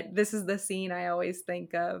 But this is the scene I always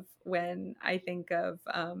think of when I think of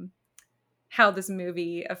how this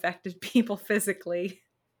movie affected people physically,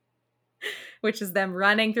 which is them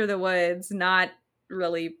running through the woods, not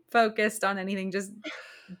really focused on anything, just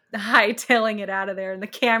hightailing it out of there, and the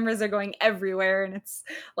cameras are going everywhere, and it's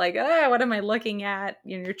like, oh, what am I looking at?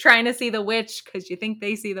 You know, you're trying to see the witch because you think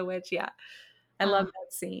they see the witch. Yeah, I love Oh,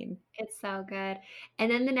 that scene. it's so good. And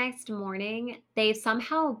then the next morning, they've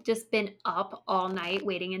somehow just been up all night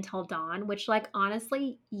waiting until dawn, which, like,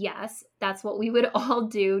 honestly, yes, that's what we would all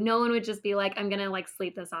do. No one would just be like, I'm gonna like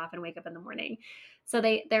sleep this off and wake up in the morning. So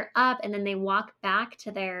they're up and then they walk back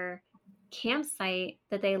to their campsite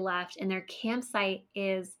that they left, and their campsite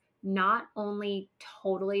is not only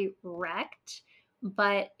totally wrecked,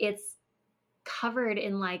 but it's covered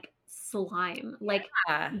in like slime. Like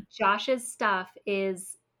Yeah. Josh's stuff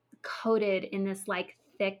is coated in this like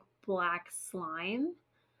thick black slime.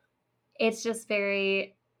 It's just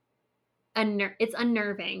very it's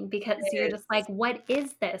unnerving because you're It just like, is. what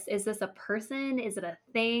is this? Is this a person? Is it a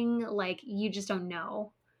thing? Like you just don't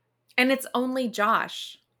know. And it's only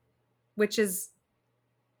Josh, which is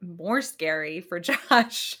more scary for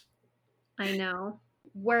Josh. I know.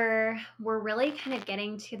 We're really kind of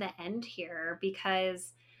getting to the end here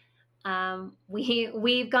because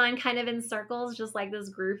we've gone kind of in circles, just like this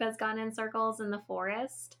group has gone in circles in the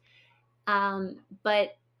forest.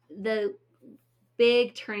 But the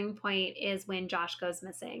big turning point is when Josh goes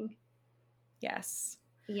missing. Yes.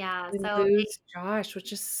 Yeah. We So lose Josh,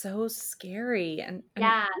 which is so scary and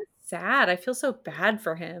yeah, sad. I feel so bad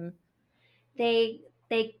for him. they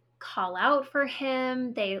call out for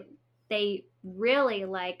him. They really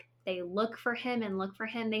like they look for him and look for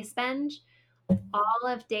him. They spend all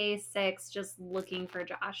of day 6 just looking for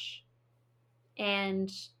Josh,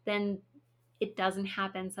 and then it doesn't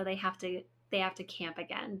happen. So they have to camp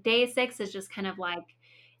again. Day 6 is just kind of like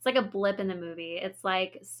it's like a blip in the movie. It's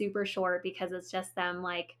like super short because it's just them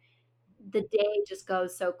like the day just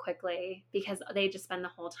goes so quickly because they just spend the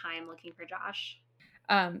whole time looking for Josh.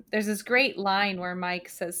 There's this great line where Mike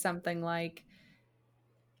says something like,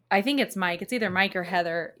 I think it's Mike. It's either Mike or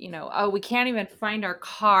Heather. You know, oh, we can't even find our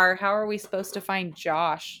car. How are we supposed to find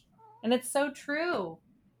Josh? And it's so true.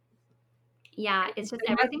 Yeah, it's just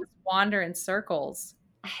They must everything. just wander in circles.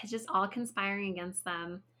 It's just all conspiring against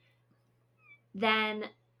them. Then,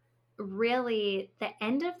 really, the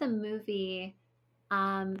end of the movie,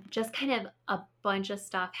 just kind of a bunch of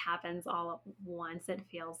stuff happens all at once. It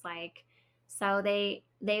feels like so they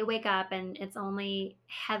wake up and it's only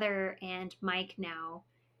Heather and Mike now,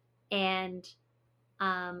 and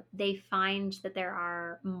they find that there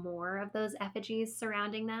are more of those effigies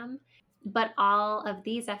surrounding them, but all of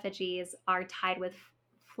these effigies are tied with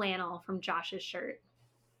flannel from Josh's shirt.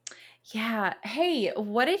 Yeah. Hey,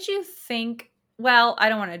 what did you think? Well, I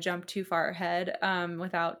don't want to jump too far ahead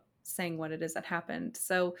without saying what it is that happened.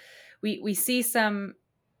 So we see some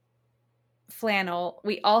flannel.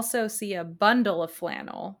 We also see a bundle of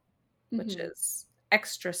flannel, which Hmm. is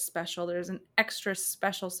extra special. There's an extra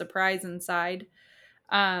special surprise inside.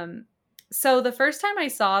 Um, so the first time I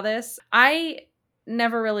saw this, I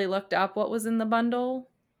never really looked up what was in the bundle,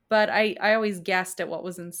 but I always guessed at what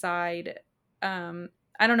was inside. Um,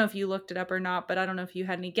 I don't know if you looked it up or not, but I don't know if you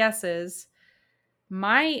had any guesses.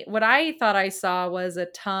 What I thought I saw was a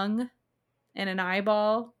tongue and an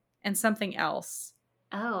eyeball and something else.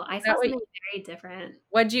 Oh, I Is saw that something very different.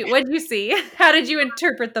 what'd you see? How did you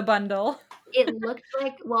interpret the bundle? It looked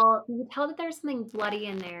like, well, you could tell that there's something bloody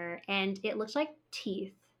in there, and it looked like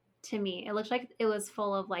teeth to me. It looked like it was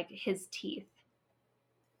full of like his teeth,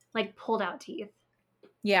 like pulled out teeth.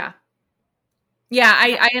 Yeah. Yeah,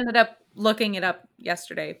 That, I ended up looking it up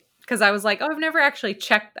yesterday because I was like, oh, I've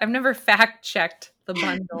never fact checked the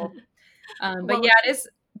bundle. But well, yeah, it is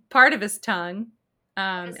part of his tongue,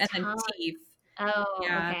 his and then tongue. teeth. Oh,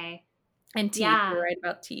 Yeah, okay. and teeth. Yeah. You're right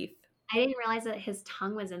about teeth. I didn't realize that his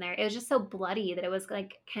tongue was in there. It was just so bloody that it was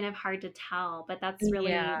like kind of hard to tell, but that's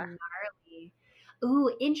really Yeah. gnarly.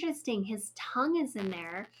 Ooh, interesting. His tongue is in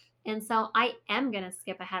there. And so I am going to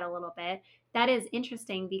skip ahead a little bit. That is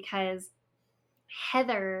interesting because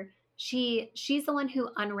Heather, she's the one who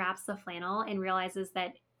unwraps the flannel and realizes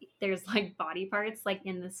that there's like body parts like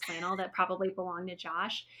in this flannel that probably belong to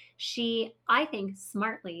Josh. She, I think,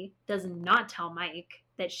 smartly does not tell Mike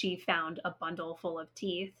that she found a bundle full of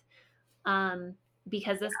teeth, um,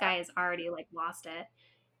 because this guy has already like lost it.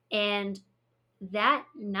 And that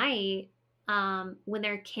night, when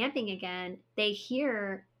they're camping again, they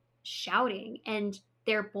hear shouting and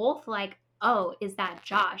they're both like, oh, is that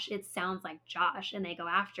Josh? It sounds like Josh. And they go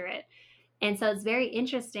after it. And so it's very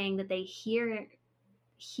interesting that they hear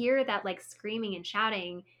that like screaming and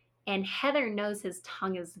shouting, and Heather knows his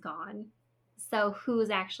tongue is gone. So who's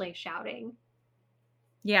actually shouting?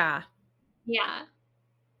 Yeah. Yeah.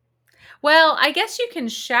 Well, I guess you can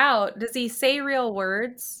shout. Does he say real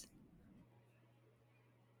words?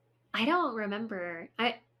 I don't remember.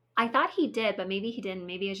 I thought he did, but maybe he didn't.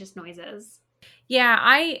 Maybe it's just noises. Yeah,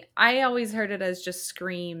 I always heard it as just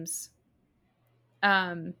screams.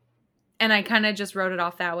 Um and I kind of just wrote it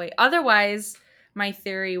off that way. Otherwise, my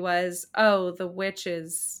theory was, oh, the witch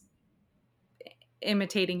is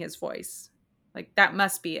imitating his voice. Like that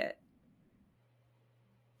must be it.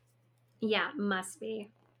 Yeah, must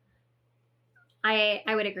be. I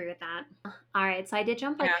would agree with that. All right, so I did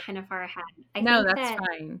jump like Yeah. kind of far ahead. I No, think that's that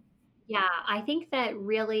fine. yeah, I think that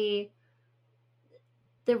really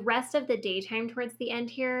the rest of the daytime towards the end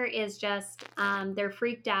here is just they're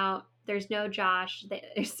freaked out. There's no Josh.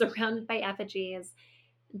 They're surrounded by effigies.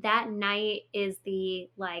 That night is the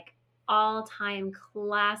like all-time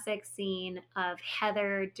classic scene of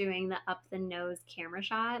Heather doing the up the nose camera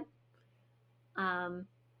shot. Um,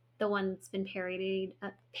 the one that's been parodied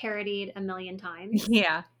a million times.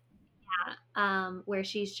 Yeah. Where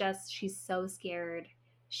she's so scared.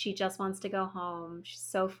 She just wants to go home. She's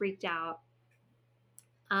so freaked out.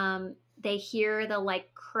 They hear the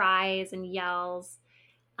like cries and yells,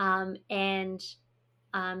 and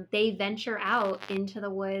they venture out into the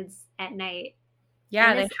woods at night.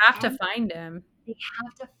 Yeah, And they this have to end, find him. they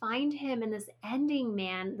have to find him. And this ending,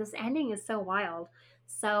 man, this ending is so wild.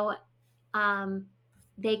 So, um,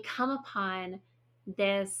 they come upon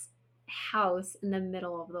this house in the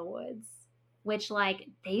middle of the woods, which like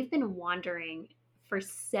they've been wandering for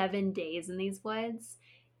 7 days in these woods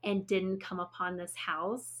and didn't come upon this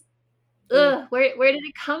house. Ooh. Ugh, where did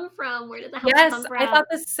it come from? Where did the house Yes, come I from? thought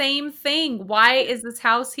the same thing. Why is this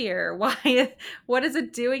house here? Why what is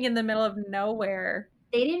it doing in the middle of nowhere?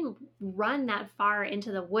 They didn't run that far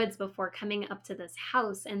into the woods before coming up to this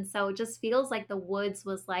house. And so it just feels like the woods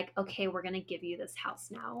was like, okay, we're going to give you this house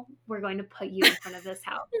now. We're going to put you in front of this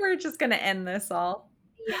house. We're just going to end this all.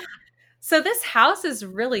 Yeah. So this house is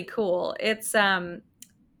really cool. It's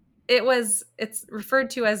referred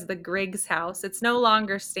to as the Griggs house. It's no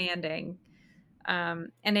longer standing.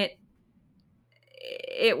 And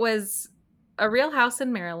it was a real house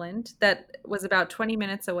in Maryland that was about 20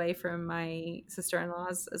 minutes away from my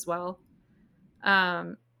sister-in-law's as well.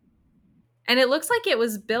 Um, and it looks like it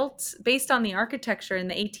was built based on the architecture in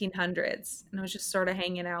the 1800s, and it was just sort of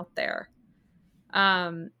hanging out there.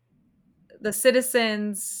 Um, the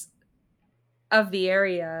citizens of the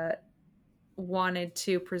area wanted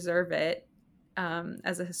to preserve it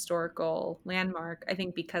as a historical landmark, I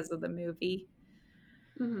think because of the movie.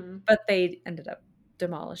 Mm-hmm. But they ended up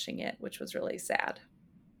demolishing it, which was really sad.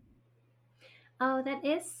 Oh, that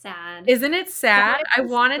is sad. Isn't it That sad? I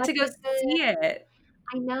was wanted to such go a good. see it.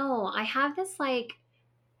 I know. I have this like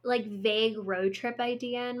vague road trip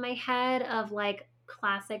idea in my head of like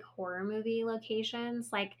classic horror movie locations,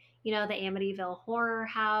 like the Amityville Horror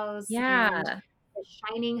House and Yeah. the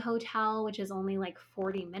Shining Hotel, which is only like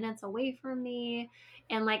 40 minutes away from me,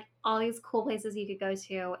 and like all these cool places you could go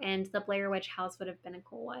to. And the Blair Witch House would have been a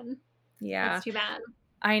cool one. Yeah. It's too bad.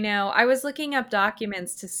 I know. I was looking up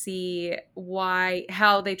documents to see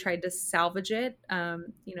how they tried to salvage it.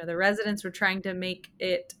 The residents were trying to make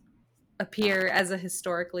it appear as a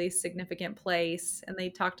historically significant place, and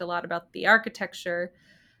they talked a lot about the architecture.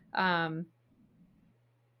 Um,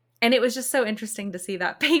 and it was just so interesting to see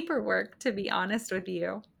that paperwork, to be honest with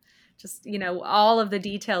you. Just, all of the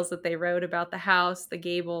details that they wrote about the house, the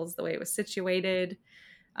gables, the way it was situated,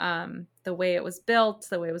 the way it was built,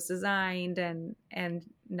 the way it was designed, and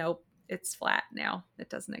nope, it's flat now. It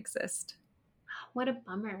doesn't exist. What a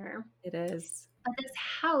bummer. It is. But this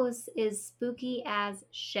house is spooky as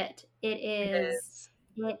shit. It It is. is.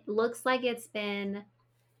 It looks like it's been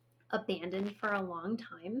abandoned for a long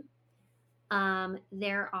time.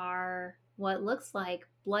 There are what looks like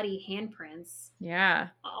bloody handprints Yeah.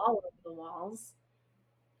 all over the walls.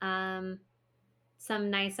 Um, some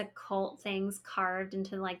nice occult things carved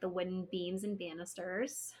into like the wooden beams and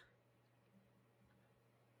banisters.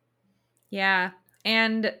 Yeah.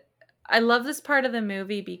 And I love this part of the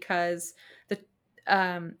movie because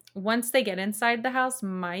once they get inside the house,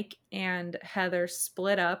 Mike and Heather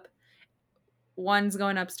split up. One's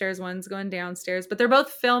going upstairs, one's going downstairs, but they're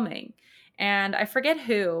both filming. And I forget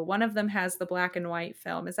who. One of them has the black and white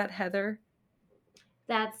film. Is that Heather?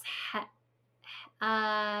 That's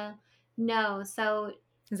no. So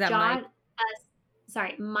Is that John, Mike?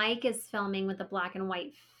 sorry, Mike is filming with the black and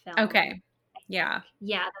white film. Okay. Yeah.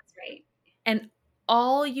 Yeah, that's right. And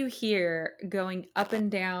all you hear going up and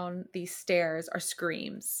down these stairs are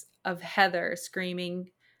screams of Heather screaming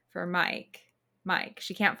for Mike. Mike.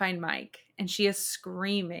 She can't find Mike. And she is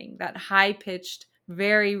screaming that high pitched,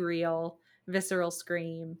 very real, visceral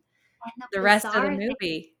scream And the the rest of the bizarre thing,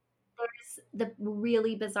 movie. the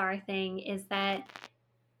really bizarre thing is that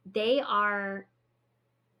they are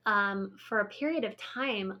for a period of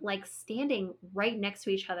time like standing right next to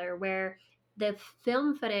each other, where the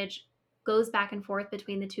film footage goes back and forth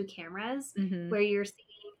between the two cameras, Hmm. where you're seeing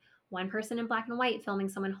one person in black and white filming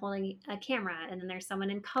someone holding a camera, and then there's someone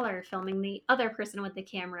in color filming the other person with the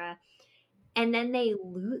camera, and then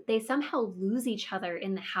they somehow lose each other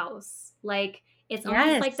in the house. Like it's almost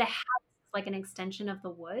Yes. like the house is like an extension of the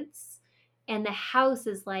woods, and the house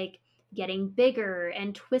is like getting bigger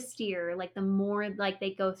and twistier like the more like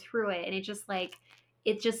they go through it, and it just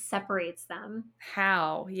separates them.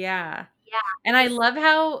 How? Yeah. Yeah, And I just love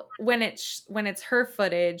how when it's her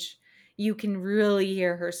footage, you can really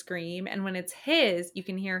hear her scream, and when it's his, you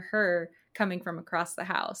can hear her coming from across the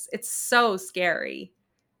house. It's so scary.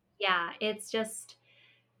 yeah, it's just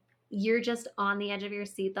you're just on the edge of your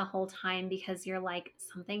seat the whole time because you're like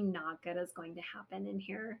something not good is going to happen in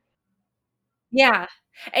here. Yeah.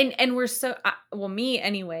 And we're so well, me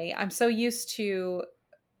anyway, I'm so used to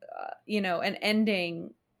an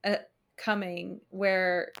ending uh, coming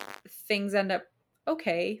where things end up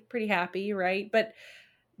okay, pretty happy, right? But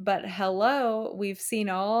hello, we've seen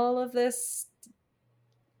all of this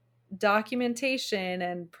documentation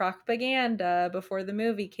and propaganda before the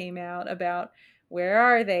movie came out about where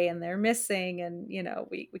are they and they're missing, and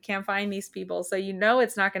we can't find these people, so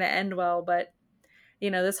it's not going to end well. But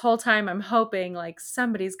this whole time I'm hoping like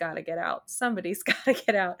somebody's got to get out, somebody's got to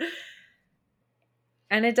get out,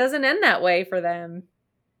 and it doesn't end that way for them.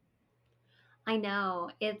 I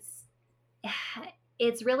know. It's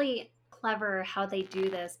really clever how they do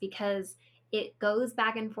this because it goes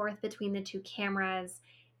back and forth between the two cameras,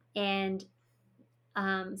 and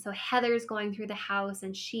so Heather's going through the house,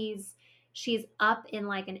 and she's up in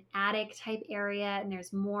like an attic type area, and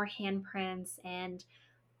there's more handprints, and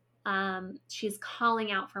she's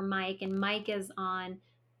calling out for Mike, and Mike is on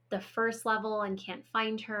the first level and can't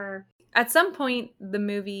find her. At some point the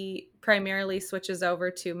movie primarily switches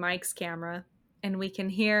over to Mike's camera, and we can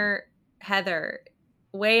hear Heather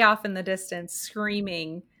way off in the distance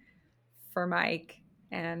screaming for Mike,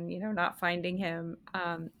 and not finding him.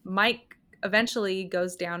 Mike eventually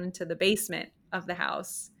goes down into the basement of the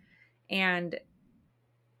house, and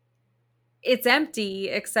it's empty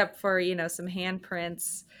except for some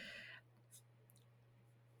handprints,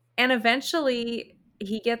 and eventually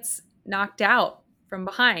he gets knocked out from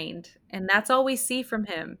behind, and that's all we see from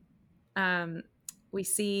him. um, we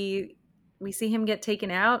see we see him get taken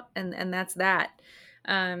out, and that's that.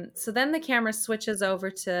 So then the camera switches over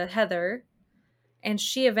to Heather, and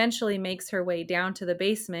she eventually makes her way down to the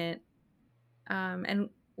basement. And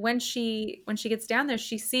when she gets down there,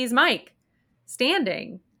 she sees Mike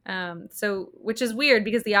standing. So which is weird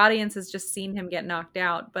because the audience has just seen him get knocked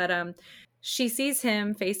out, but she sees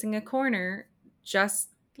him facing a corner, just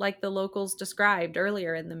like the locals described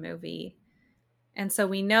earlier in the movie. And so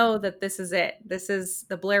we know that this is it. This is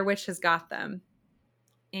the Blair Witch has got them.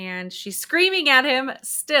 And she's screaming at him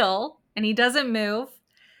still, and he doesn't move.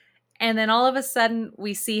 And then all of a sudden,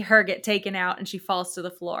 we see her get taken out and she falls to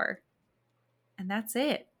the floor. And that's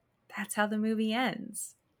it. That's how the movie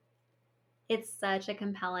ends. It's such a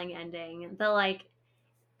compelling ending.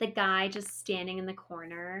 The guy just standing in the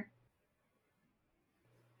corner.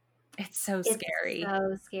 It's so It's scary.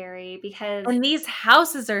 so scary because And these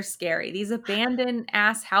houses are scary. These abandoned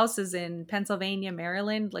ass houses in Pennsylvania,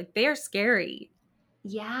 Maryland, like they are scary.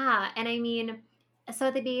 yeah, and I mean, so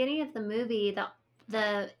at the beginning of the movie,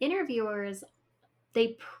 the interviewers,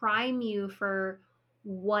 they prime you for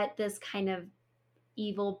what this kind of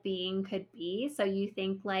evil being could be. So you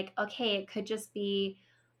think like, okay, it could just be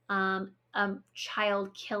a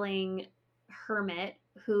child killing hermit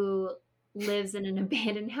who lives in an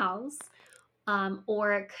abandoned house,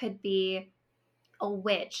 or it could be a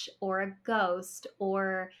witch or a ghost,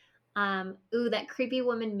 or ooh, that creepy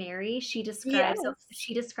woman Mary. Yes.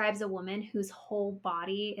 She describes a woman whose whole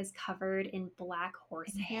body is covered in black And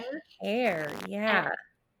horsehair. hair, And, yeah.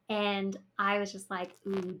 and I was just like,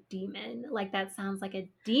 ooh, demon. Like that sounds like a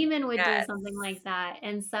demon would do something Yes. like that.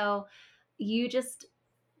 And so you just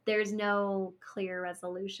there's no clear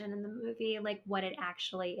resolution in the movie like what it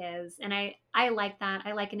actually is. And I like that.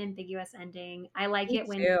 I like an ambiguous ending. Me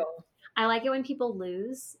too. I like it when people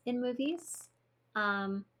lose in movies.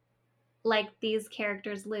 Like these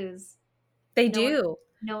characters lose. They No one do.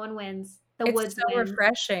 no one wins. The It's woods so wins.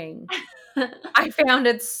 refreshing. I found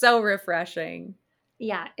it so refreshing.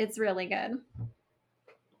 Yeah, it's really good.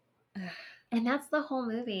 And that's the whole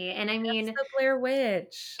movie. And I That's mean, the Blair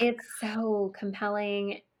Witch. it's so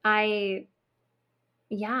compelling.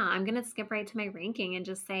 Yeah, I'm going to skip right to my ranking and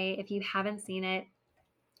just say if you haven't seen it,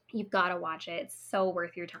 you've got to watch it. It's so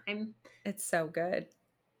worth your time. It's so good.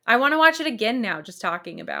 I wanna watch it again now just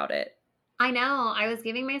talking about it. I know. I was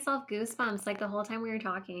giving myself goosebumps like the whole time we were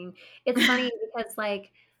talking. It's funny because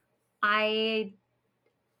like I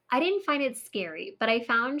I didn't find it scary, but I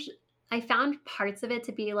found parts of it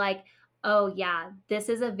to be like, "Oh yeah, this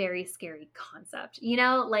is a very scary concept." You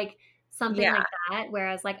know, like something Yeah, like that,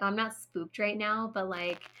 whereas like I'm not spooked right now, but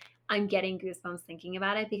like I'm getting goosebumps thinking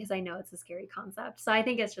about it because I know it's a scary concept. So I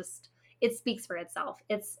think it speaks for itself.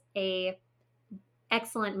 It's a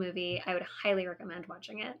excellent movie. I would highly recommend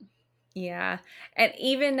watching it. yeah, and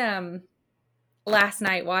even, last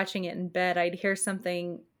night watching it in bed, I'd hear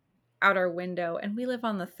something out our window, and we live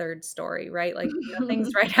on the 3rd story, right? Like,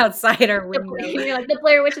 nothing's right outside our window. You're like the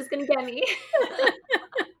Blair Witch is gonna get me.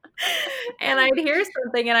 And I'd hear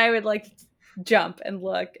something, and I would, like, jump and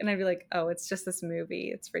look, and I'd be like, "Oh, it's just this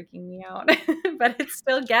movie. It's freaking me out." But it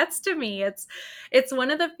still gets to me. It's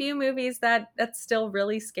one of the few movies that still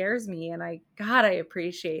really scares me, and I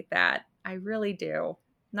appreciate that. I really do.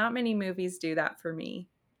 Not many movies do that for me.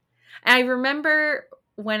 And I remember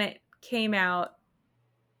when it came out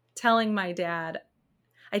telling my dad,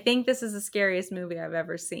 I think this is the scariest movie I've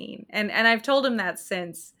ever seen. And I've told him that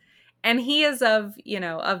since. And he is of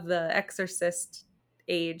the Exorcist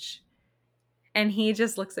age. And he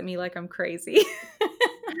just looks at me like I'm crazy.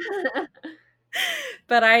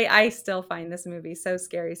 But I still find this movie so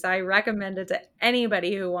scary. So I recommend it to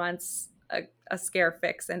anybody who wants a scare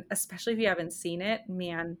fix. And especially if you haven't seen it,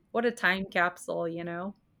 man, what a time capsule, you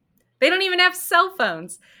know? They don't even have cell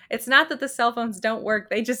phones. It's not that the cell phones don't work,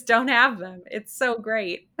 they just don't have them. It's so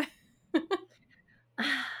great.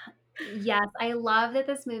 Yes, I love that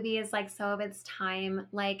this movie is like so of its time.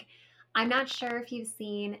 Like, I'm not sure if have you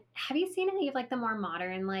seen any of like the more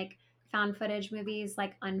modern, like found footage movies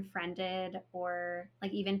like Unfriended or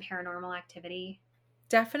like even Paranormal Activity?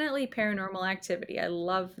 Definitely Paranormal Activity. I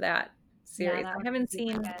love that Yeah, series. that I one's haven't super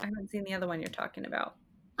seen I good. haven't seen the other one you're talking about.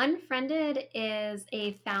 Unfriended is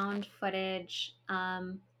a found footage.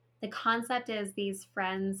 The concept is these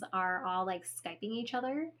friends are all like Skyping each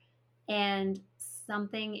other, and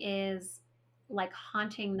something is like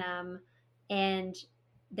haunting them, and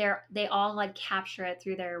they all like capture it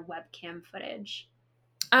through their webcam footage.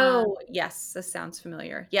 Um, Oh, yes, this sounds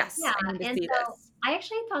familiar. Yes, yeah, I need to and see so this. I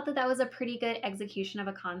actually thought that that was a pretty good execution of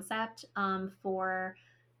a concept for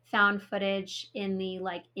found footage in the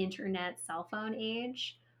like internet cell phone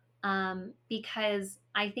age, because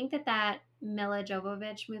I think that that Mila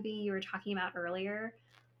Jovovich movie you were talking about earlier,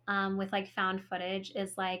 with like found footage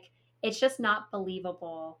is like it's just not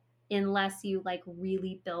believable unless you like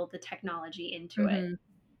really build the technology into it. Mhm.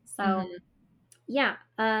 So Mhm. yeah,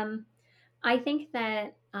 I think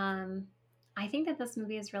that I think that this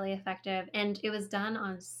movie is really effective, and it was done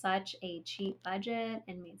on such a cheap budget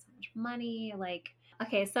and made so much money. Like,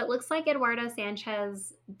 okay, so it looks like Eduardo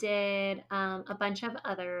Sanchez did a bunch of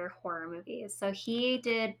other horror movies. So he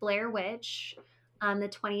did Blair Witch, the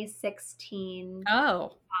 2016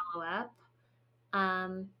 Oh. follow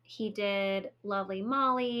up. He did Lovely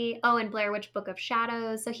Molly. Oh, and Blair Witch Book of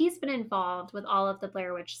Shadows. So he's been involved with all of the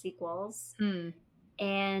Blair Witch sequels Hmm.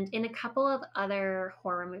 and in a couple of other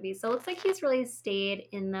horror movies. So it looks like he's really stayed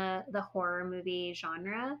in the horror movie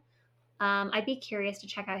genre. I'd be curious to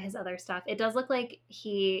check out his other stuff. It does look like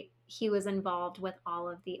he was involved with all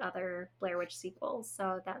of the other Blair Witch sequels,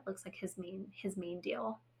 so that looks like his main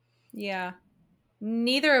deal. Yeah.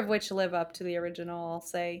 Neither of which live up to the original, I'll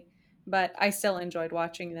say, but I still enjoyed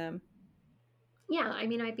watching them. Yeah, I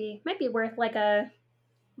mean, might be worth like a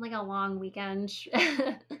long weekend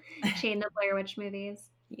chain of Blair Witch movies.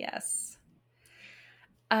 Yes.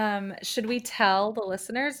 Should we tell the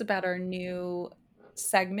listeners about our new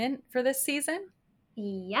segment for this season?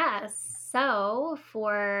 Yes. So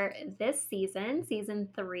for this season, season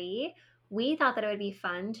 3, we thought that it would be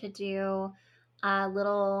fun to do a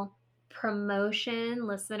little promotion,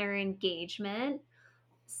 listener engagement.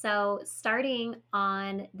 So starting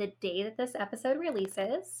on the day that this episode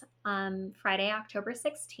releases, Friday, October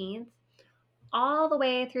 16th, all the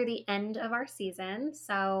way through the end of our season.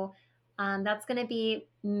 So that's going to be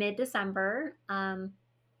mid December.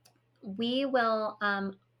 We will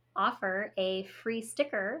offer a free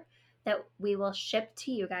sticker that we will ship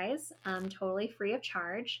to you guys totally free of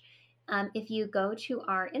charge. If you go to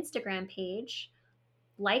our Instagram page,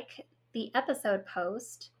 like the episode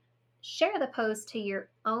post, share the post to your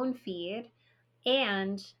own feed,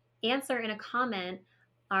 and answer in a comment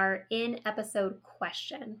our in-episode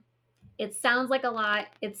question. It sounds like a lot.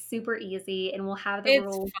 It's super easy, and we'll have the It's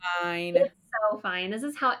rules. fine. It's so fine. This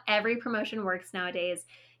is how every promotion works nowadays.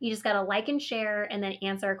 You just got to like and share and then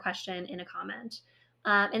answer a question in a comment.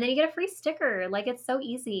 And then you get a free sticker. Like, it's so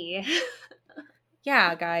easy.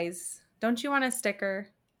 Yeah, guys. Don't you want a sticker?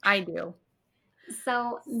 I do.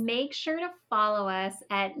 So make sure to follow us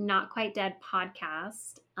at Not Quite Dead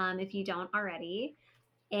Podcast if you don't already.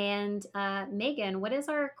 And Megan, what is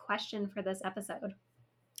our question for this episode?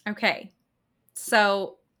 Okay.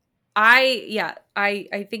 So I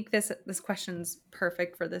think this question's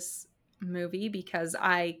perfect for this movie because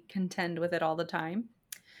I contend with it all the time.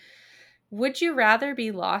 Would you rather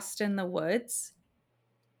be lost in the woods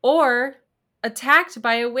or attacked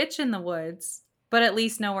by a witch in the woods, but at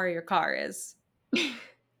least know where your car is?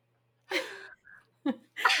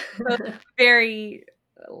 Very,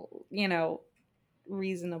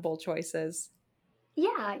 reasonable choices.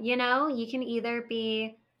 Yeah, you can either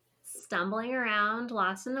be stumbling around,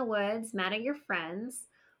 lost in the woods, mad at your friends,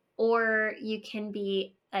 or you can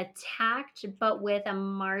be attacked but with a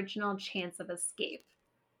marginal chance of escape.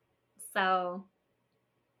 So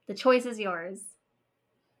the choice is yours.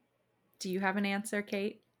 Do you have an answer,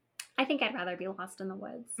 Kate? I think I'd rather be lost in the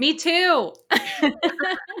woods. Me too.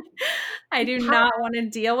 I do not want to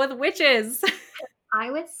deal with witches.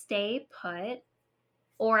 I would stay put,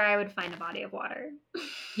 or I would find a body of water.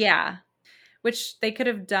 Yeah, which they could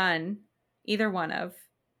have done either one of,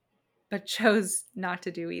 but chose not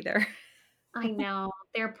to do either. I know,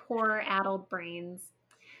 their poor addled brains.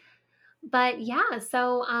 But yeah,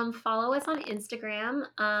 so follow us on Instagram,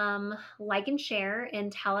 like and share,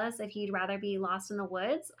 and tell us if you'd rather be lost in the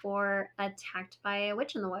woods or attacked by a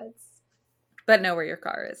witch in the woods. But know where your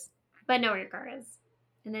car is. But know where your car is.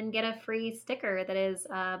 And then get a free sticker that is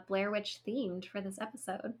Blair Witch themed for this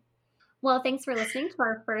episode. Well, thanks for listening to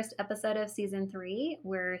our first episode of season 3.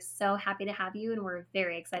 We're so happy to have you, and we're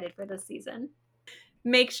very excited for this season.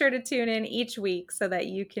 Make sure to tune in each week so that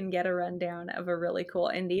you can get a rundown of a really cool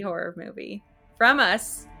indie horror movie. From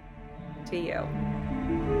us to you.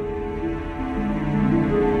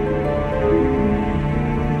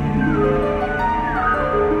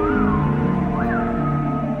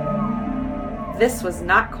 This was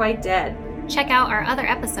Not Quite Dead. Check out our other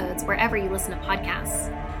episodes wherever you listen to podcasts.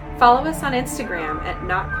 Follow us on Instagram at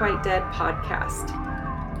Not Quite Dead Podcast.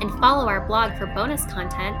 And follow our blog for bonus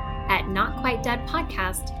content at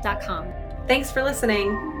notquitedeadpodcast.com. Thanks for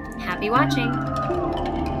listening. Happy watching.